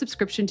your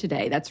subscription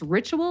today. That's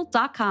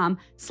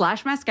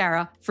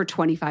ritual.com/mascara for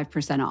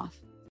 25%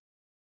 off.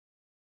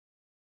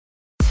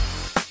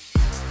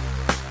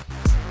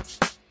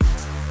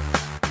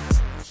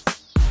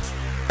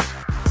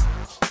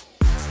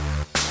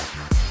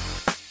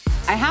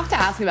 I have to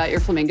ask about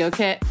your flamingo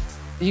kit.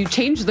 You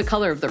changed the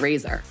color of the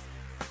razor.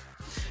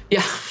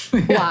 Yeah.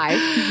 Why?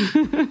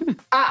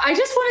 I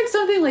just wanted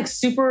something like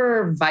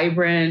super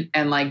vibrant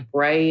and like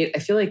bright. I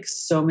feel like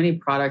so many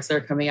products that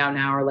are coming out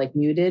now are like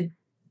muted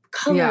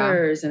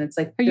colors. And it's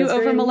like, are you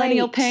over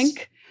millennial light.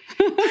 pink?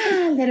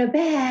 A little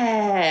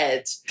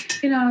bit.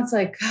 You know, it's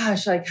like,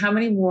 gosh, like how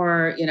many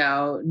more,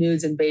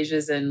 nudes and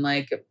beiges and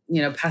like,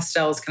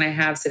 pastels can I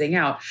have sitting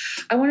out?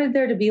 I wanted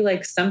there to be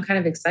like some kind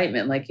of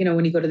excitement. Like,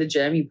 when you go to the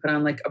gym, you put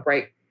on like a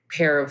bright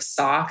pair of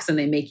socks and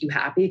they make you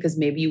happy because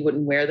maybe you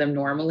wouldn't wear them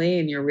normally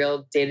in your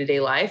real day-to-day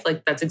life.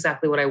 Like that's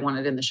exactly what I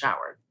wanted in the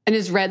shower. And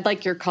is red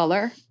like your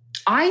color?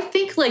 I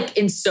think like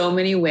in so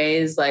many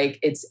ways, like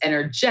it's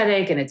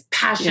energetic and it's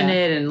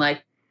passionate and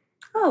like,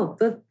 oh,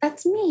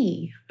 that's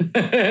me.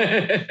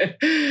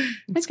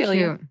 That's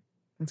cute.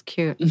 That's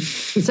cute.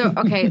 So,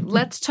 okay,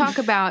 let's talk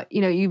about,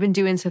 you've been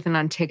doing something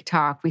on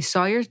TikTok. We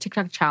saw your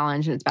TikTok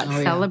challenge and it's about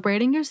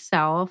celebrating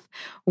yourself.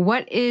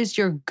 What is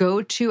your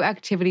go-to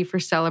activity for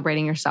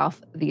celebrating yourself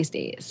these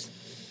days?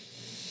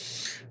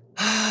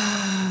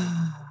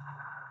 I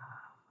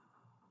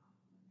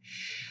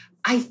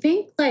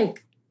think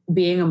like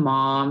being a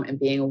mom and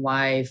being a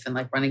wife and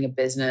like running a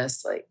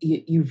business, like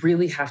you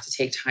really have to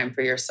take time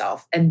for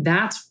yourself. And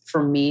that's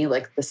for me,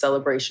 like the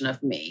celebration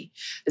of me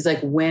is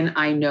like when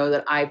I know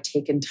that I've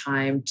taken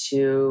time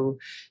to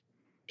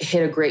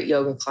hit a great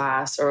yoga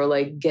class or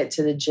like get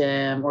to the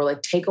gym or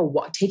like take a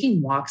walk.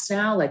 Taking walks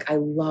now, like I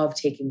love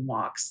taking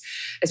walks,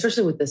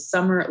 especially with the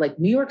summer, like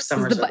New York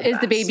summers. Is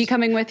the baby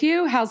coming with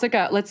you? How's it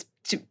go? Let's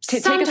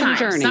take us on a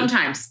journey.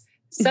 Sometimes.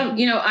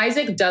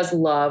 Isaac does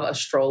love a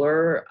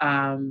stroller.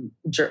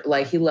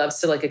 Like he loves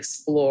to like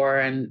explore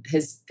and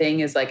his thing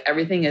is like,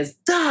 everything is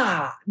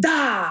da,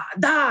 da,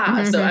 da.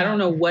 Mm-hmm. So I don't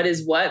know what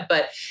is what,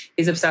 but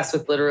he's obsessed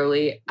with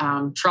literally,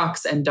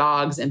 trucks and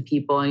dogs and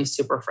people. And he's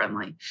super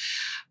friendly.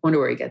 Wonder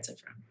where he gets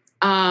it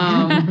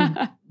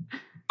from.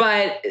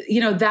 But,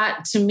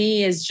 that to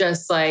me is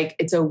just like,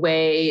 it's a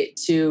way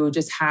to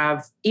just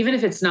have, even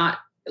if it's not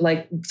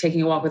like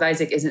taking a walk with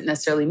Isaac isn't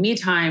necessarily me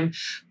time,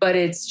 but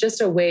it's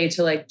just a way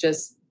to like,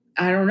 just,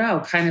 I don't know,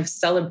 kind of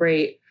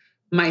celebrate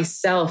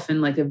myself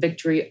and like a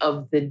victory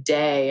of the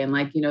day and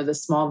like, the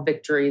small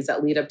victories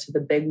that lead up to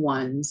the big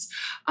ones.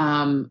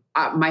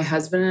 My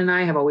husband and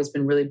I have always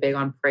been really big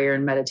on prayer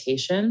and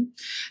meditation.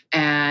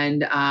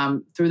 And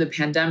through the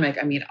pandemic,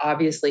 I mean,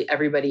 obviously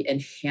everybody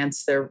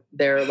enhanced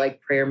their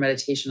like prayer,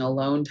 meditation,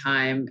 alone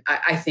time.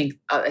 I think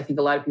a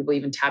lot of people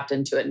even tapped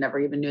into it and never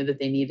even knew that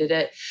they needed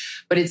it.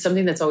 But it's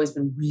something that's always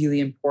been really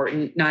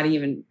important, not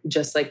even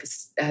just like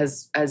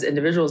as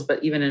individuals,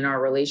 but even in our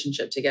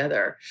relationship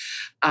together.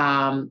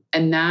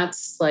 And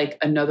that's like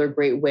another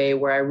great way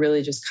where I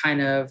really just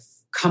kind of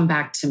come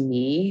back to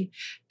me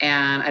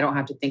and I don't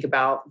have to think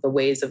about the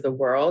ways of the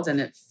world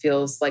and it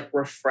feels like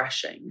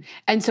refreshing.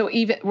 And so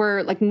even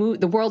we're like,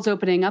 the world's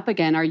opening up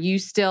again. Are you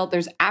still,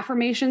 there's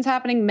affirmations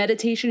happening,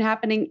 meditation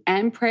happening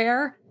and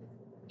prayer?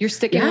 You're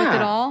sticking with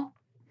it all?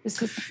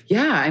 This is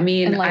Yeah, I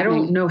mean, I don't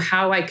enlightening. know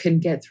how I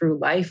could get through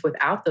life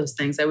without those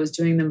things. I was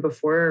doing them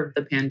before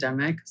the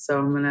pandemic. So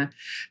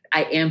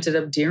I amped it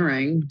up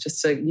during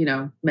just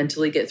to,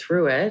 mentally get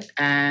through it.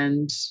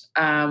 And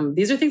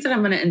these are things that I'm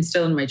going to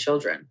instill in my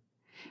children.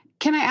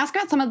 Can I ask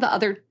about some of the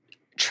other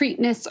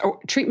treatments or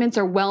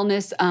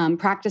wellness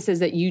practices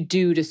that you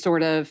do to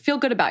sort of feel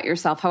good about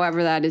yourself,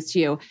 however that is to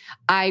you?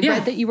 I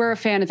read that you were a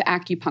fan of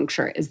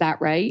acupuncture. Is that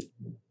right?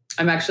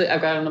 I've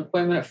got an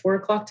appointment at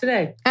 4:00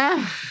 today.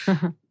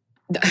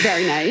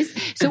 Very nice.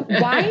 So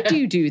why do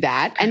you do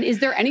that? And is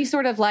there any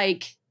sort of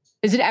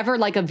is it ever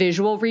like a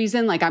visual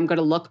reason, like I'm going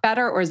to look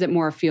better, or is it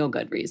more a feel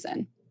good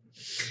reason?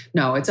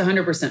 No, it's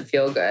 100%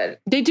 feel good.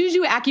 They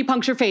do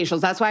acupuncture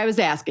facials. That's why I was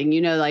asking,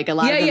 like a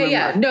lot of them.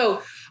 Yeah.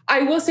 No,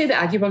 I will say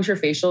that acupuncture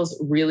facials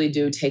really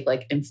do take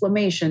like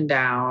inflammation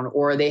down,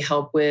 or they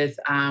help with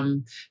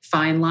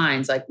fine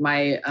lines. Like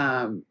my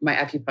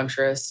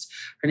acupuncturist,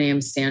 her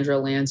name's Sandra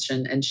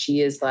Lanston, and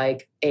she is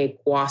like a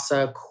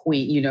guasa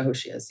queen. You know who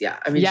she is. Yeah.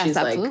 I mean, yes, she's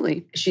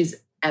absolutely. She's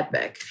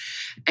epic.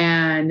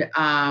 And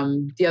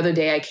the other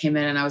day I came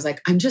in and I was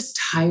like, I'm just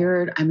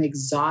tired. I'm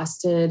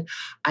exhausted.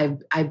 I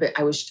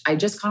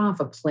just got off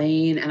a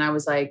plane and I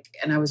was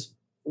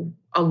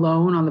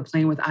alone on the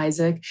plane with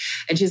Isaac.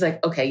 And she's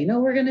like, okay, you know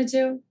what we're going to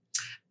do?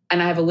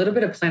 And I have a little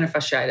bit of plantar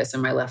fasciitis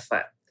in my left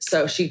foot.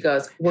 So she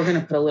goes, we're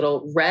going to put a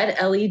little red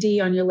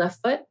LED on your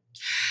left foot.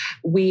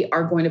 We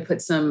are going to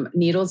put some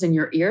needles in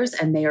your ears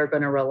and they are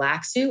going to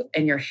relax you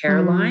and your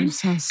hairline.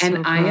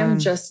 And I am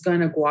just going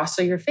to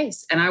guasa your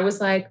face. And I was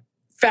like,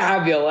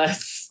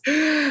 fabulous.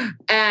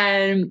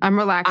 And I'm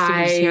relaxed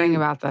just hearing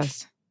about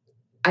this.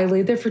 I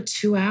laid there for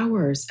 2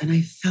 hours and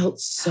I felt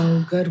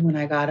so good when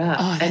I got up.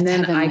 And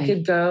then heavenly. I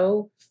could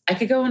go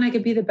and I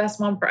could be the best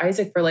mom for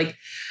Isaac for like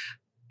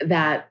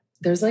that.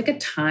 There's like a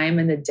time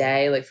in the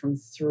day, like from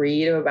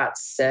 3 to about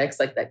 6,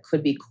 like that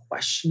could be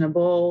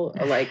questionable,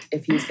 or like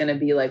if he's going to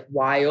be like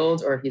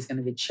wild or if he's going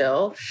to be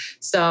chill.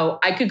 So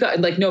I could go,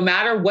 like, no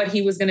matter what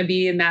he was going to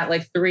be in that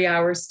like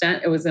 3-hour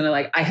stint, it was going to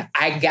like,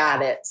 I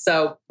got it.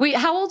 So Wait,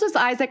 how old is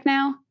Isaac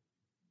now?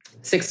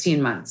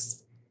 16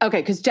 months.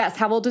 Okay, because Jess,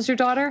 how old is your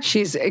daughter?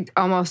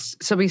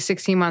 She'll be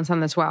 16 months on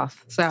the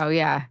 12th. So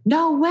yeah.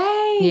 No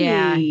way.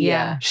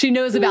 Yeah. She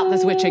knows about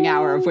this witching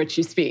hour of which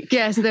you speak.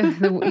 Yes,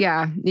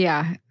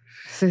 yeah.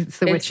 It's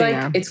the It's witching like,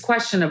 hour. it's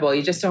questionable.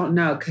 You just don't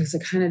know because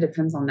it kind of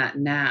depends on that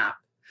nap.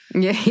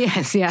 Yeah,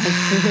 yes.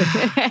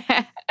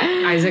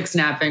 Isaac's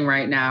napping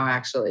right now,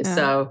 actually. Yeah.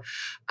 So,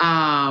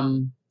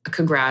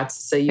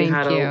 congrats. So you Thank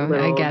had you. a I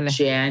little get it.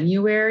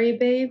 January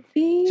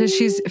baby. So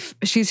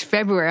she's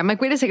February. I'm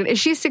like, wait a second. Is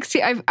she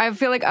 16? I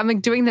feel like I'm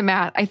like doing the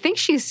math. I think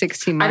she's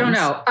 16 months. I don't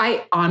know.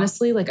 I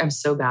honestly, like, I'm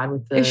so bad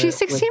with the. Is she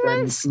 16 with the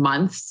months?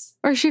 Months.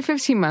 Or is she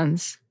 15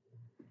 months?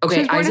 Okay, She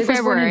was born in Isaac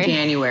was born in February.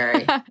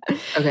 January.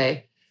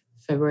 Okay.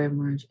 February,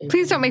 March, April,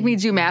 Please don't make me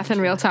do math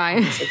in real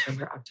time.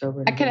 September,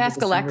 October. I could November, ask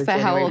December, Alexa how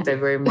January, old-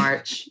 February,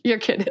 March, Your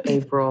kid is.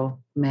 April,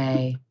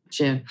 May,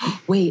 June.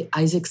 Wait,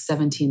 Isaac's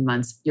 17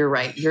 months. You're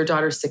right. Your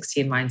daughter's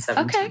 16, mine's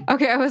 17. Okay.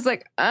 Okay, I was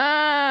like,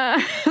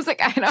 I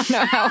don't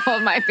know how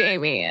old my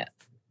baby is.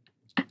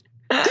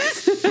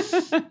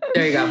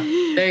 There you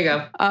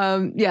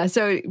go. Yeah.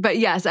 So, but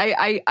yes,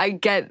 I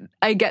get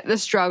the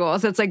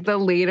struggles. It's like the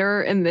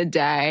later in the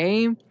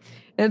day.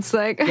 It's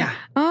like,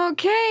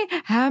 okay,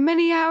 how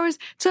many hours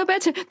till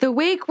bedtime? The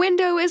wake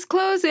window is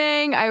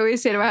closing. I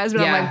always say to my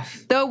husband, I'm like,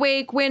 the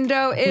wake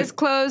window is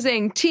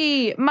closing.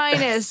 T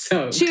minus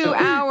So 2 good.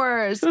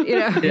 hours. You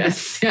know,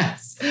 Yes.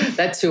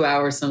 That 2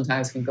 hours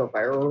sometimes can go by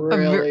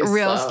really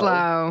real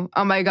slow.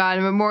 Oh my God.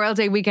 Memorial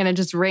Day weekend, it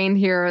just rained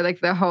here like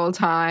the whole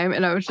time.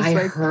 And I was just I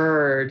like,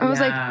 heard. I was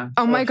like,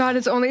 oh my God,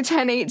 it's only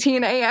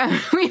 10:18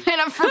 a.m. We've been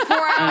up for 4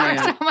 hours.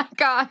 yeah. Oh my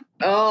God.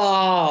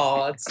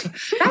 Oh, that's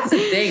the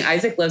thing.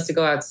 Isaac loves to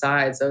go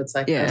outside, so it's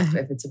like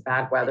if it's a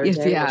bad weather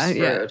day, we're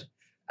screwed.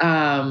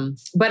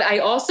 But I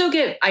also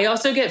get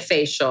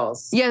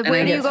facials. Yeah, And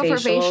where I do you get go for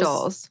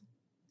facials?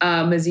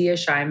 Mazia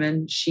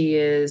Shyman, she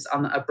is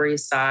on the Upper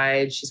East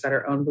Side. She's got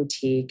her own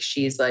boutique.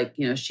 She's like,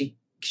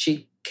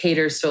 she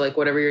caters to like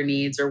whatever your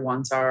needs or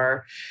wants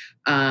are.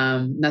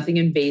 Nothing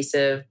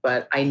invasive,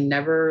 but I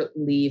never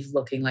leave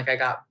looking like I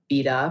got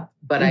beat up.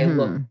 But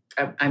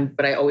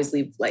I always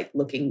leave like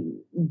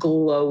looking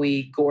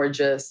glowy,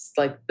 gorgeous,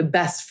 like the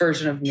best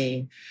version of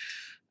me.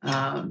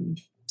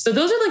 So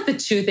those are like the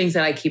two things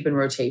that I keep in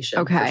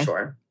rotation for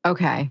sure.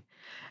 Okay.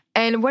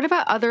 And what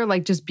about other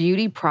like just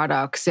beauty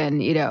products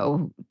and,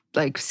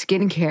 like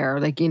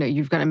skincare? Like,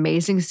 you've got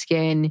amazing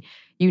skin.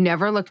 You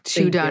never look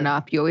too done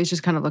up. You always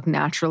just kind of look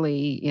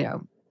naturally,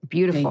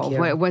 beautiful. Thank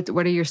you.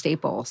 What are your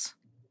staples?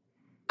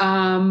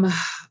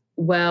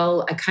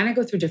 Well, I kind of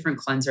go through different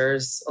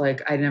cleansers.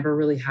 Like I never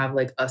really have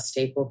like a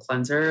staple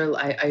cleanser.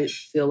 I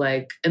feel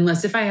like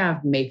unless if I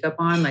have makeup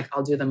on, like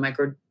I'll do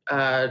the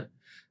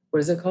what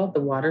is it called?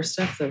 The water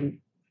stuff, the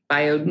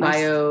bio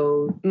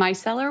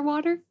Micellar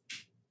water?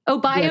 Oh,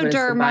 Yeah, but it's the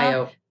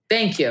Bioderma.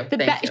 Thank you.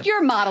 Thank you.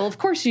 You're a model. Of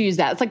course you use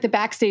that. It's like the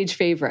backstage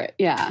favorite.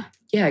 Yeah.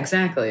 Yeah,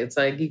 exactly. It's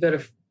like you go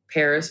to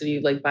Paris and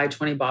you like buy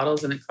 20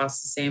 bottles and it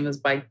costs the same as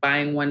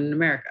buying one in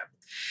America.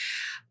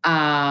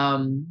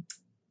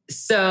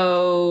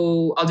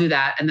 So I'll do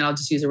that. And then I'll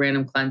just use a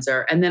random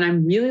cleanser. And then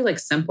I'm really like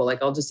simple.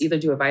 Like I'll just either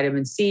do a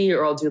vitamin C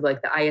or I'll do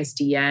like the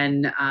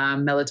ISDN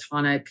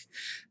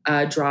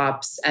Melatonin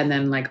drops. And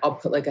then like I'll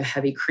put like a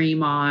heavy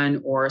cream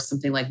on or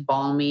something like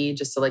balmy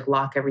just to like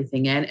lock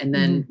everything in. And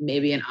then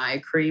maybe an eye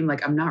cream.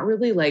 Like I'm not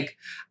really like,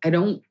 I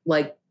don't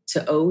like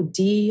to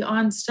OD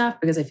on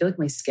stuff because I feel like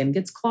my skin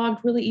gets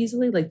clogged really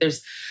easily. Like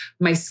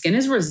my skin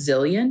is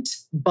resilient,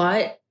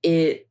 but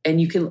you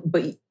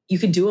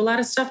can do a lot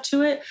of stuff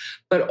to it,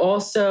 but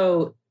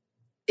also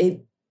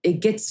it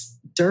gets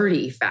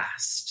dirty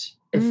fast.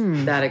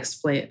 If that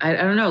explains, I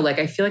don't know. Like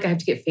I feel like I have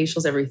to get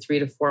facials every 3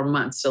 to 4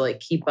 months to like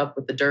keep up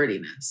with the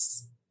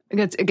dirtiness. It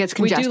gets congested.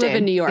 We do live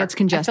in New York. It gets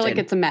congested. I feel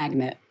like it's a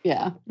magnet.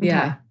 Yeah.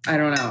 Yeah. I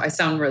don't know. I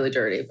sound really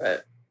dirty,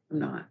 but I'm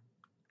not.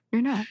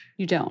 You're not.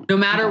 You don't. No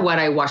matter what,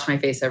 I wash my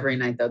face every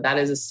night though. That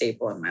is a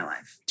staple in my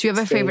life. Do you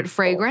have a favorite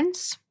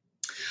fragrance?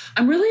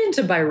 I'm really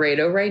into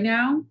Byredo right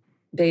now.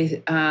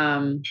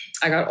 I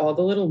got all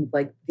the little,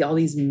 like all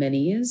these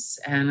minis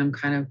and I'm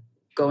kind of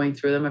going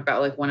through them. I've got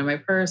like one in my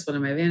purse, one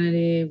in my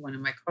vanity, one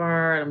in my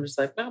car. And I'm just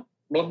like, blah,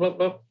 blah, blah,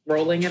 blah,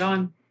 rolling it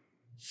on.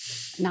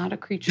 Not a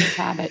creature's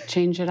habit.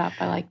 Change it up.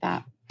 I like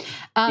that.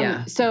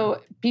 Yeah.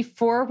 So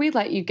before we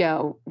let you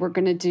go, we have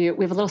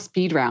a little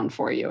speed round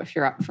for you if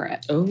you're up for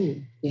it. Oh,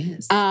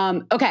 yes.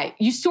 Okay.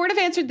 You sort of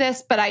answered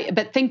this, but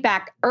think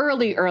back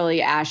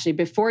early, Ashley,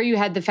 before you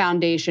had the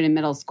foundation in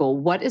middle school,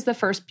 what is the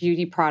first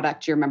beauty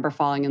product you remember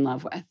falling in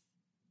love with?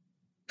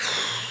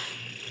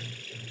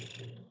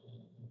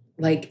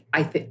 Like,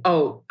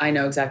 I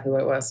know exactly what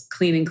it was.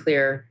 Clean and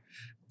Clear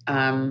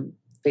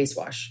face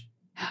wash.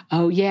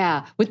 Oh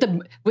yeah. With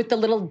the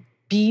little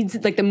beads,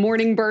 like the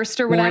Morning Burst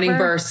or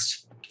whatever.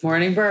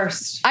 Morning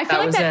Burst. I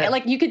feel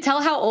like you could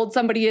tell how old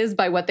somebody is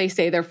by what they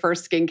say their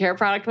first skincare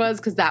product was,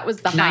 because that was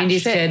the hot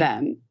 90s shit kid.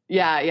 then.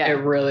 Yeah. It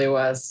really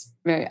was.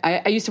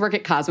 I used to work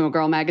at Cosmo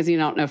Girl magazine.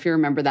 I don't know if you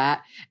remember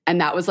that. And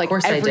that was like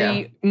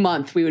every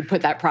month we would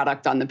put that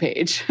product on the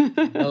page.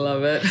 I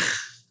love it.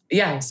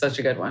 Yeah, such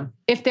a good one.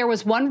 If there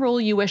was one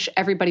rule you wish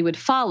everybody would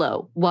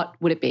follow, what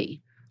would it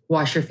be?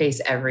 Wash your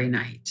face every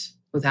night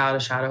without a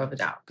shadow of a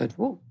doubt. Good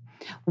rule.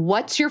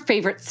 What's your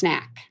favorite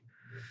snack?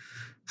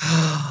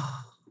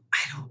 I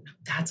don't know.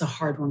 That's a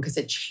hard one because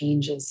it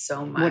changes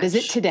so much. What is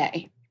it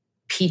today?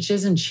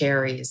 Peaches and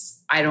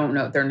cherries. I don't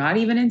know. They're not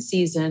even in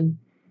season.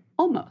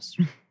 Almost.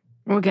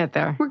 We'll get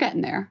there. We're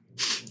getting there.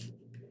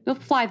 We'll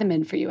fly them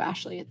in for you,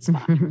 Ashley. It's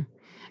fine.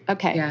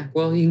 Okay. Yeah.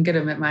 Well, you can get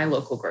them at my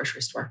local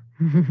grocery store.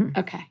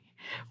 Okay.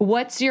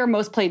 What's your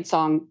most played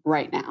song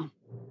right now?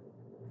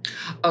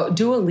 Oh,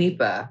 Dua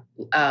Lipa,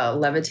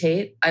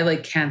 Levitate. I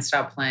can't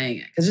stop playing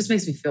it because it just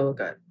makes me feel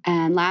good.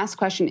 And last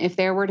question. If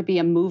there were to be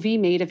a movie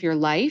made of your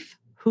life,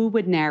 who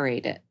would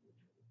narrate it?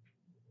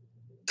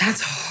 That's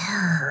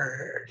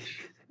hard.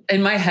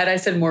 In my head, I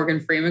said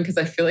Morgan Freeman because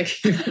I feel like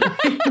he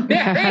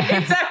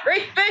narrates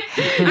everything.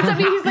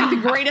 Except he's like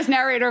the greatest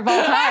narrator of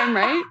all time,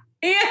 right?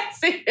 Yes,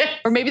 he is.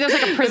 Or maybe there's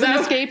like a prison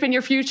escape in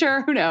your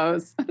future. Who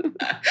knows?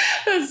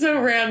 That's so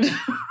random.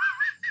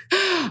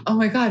 Oh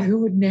my God, who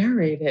would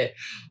narrate it?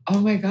 Oh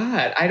my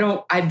God.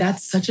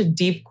 That's such a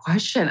deep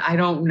question. I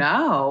don't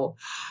know.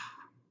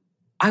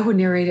 I would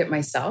narrate it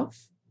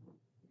myself.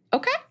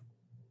 Okay.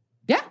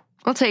 Yeah.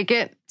 I'll take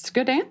it. It's a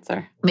good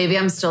answer. Maybe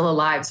I'm still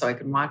alive so I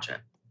can watch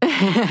it.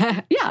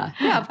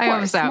 Yeah, of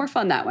course. More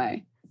fun that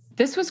way.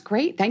 This was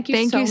great. Thank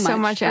you so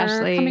much for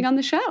Ashley, coming on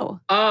the show.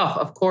 Oh,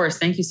 of course.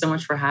 Thank you so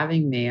much for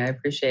having me. I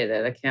appreciate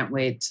it. I can't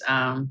wait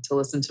to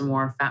listen to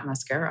more Fat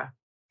Mascara.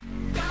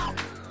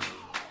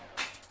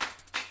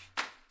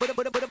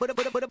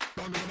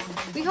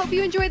 We hope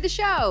you enjoyed the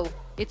show.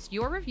 It's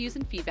your reviews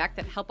and feedback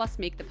that help us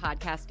make the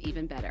podcast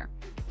even better.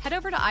 Head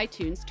over to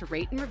iTunes to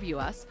rate and review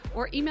us,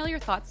 or email your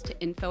thoughts to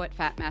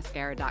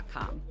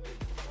info@fatmascara.com.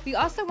 We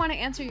also want to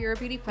answer your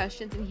beauty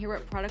questions and hear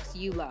what products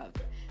you love.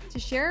 To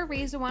share a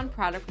Razor One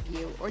product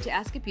review or to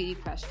ask a beauty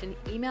question,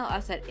 email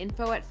us at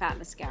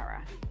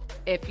info@fatmascara.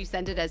 If you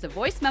send it as a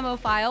voice memo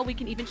file, we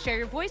can even share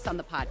your voice on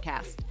the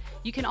podcast.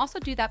 You can also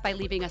do that by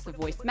leaving us a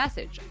voice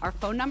message. Our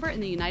phone number in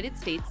the United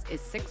States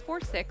is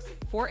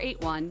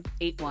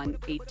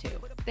 646-481-8182.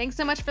 Thanks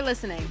so much for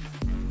listening.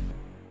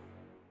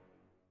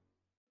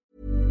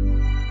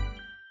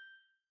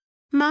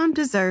 Mom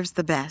deserves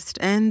the best,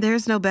 and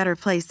there's no better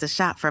place to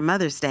shop for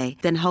Mother's Day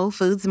than Whole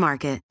Foods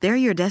Market. They're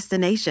your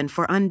destination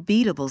for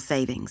unbeatable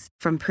savings,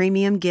 from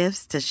premium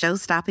gifts to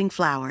show-stopping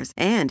flowers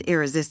and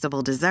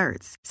irresistible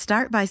desserts.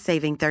 Start by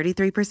saving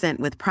 33%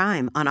 with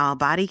Prime on all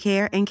body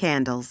care and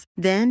candles.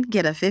 Then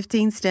get a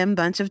 15-stem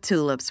bunch of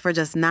tulips for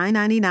just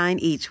 $9.99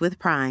 each with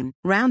Prime.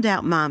 Round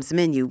out Mom's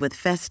menu with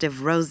festive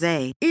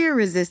rosé,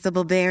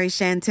 irresistible berry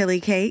chantilly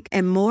cake,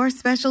 and more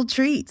special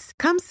treats.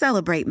 Come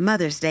celebrate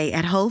Mother's Day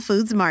at Whole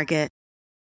Foods Market.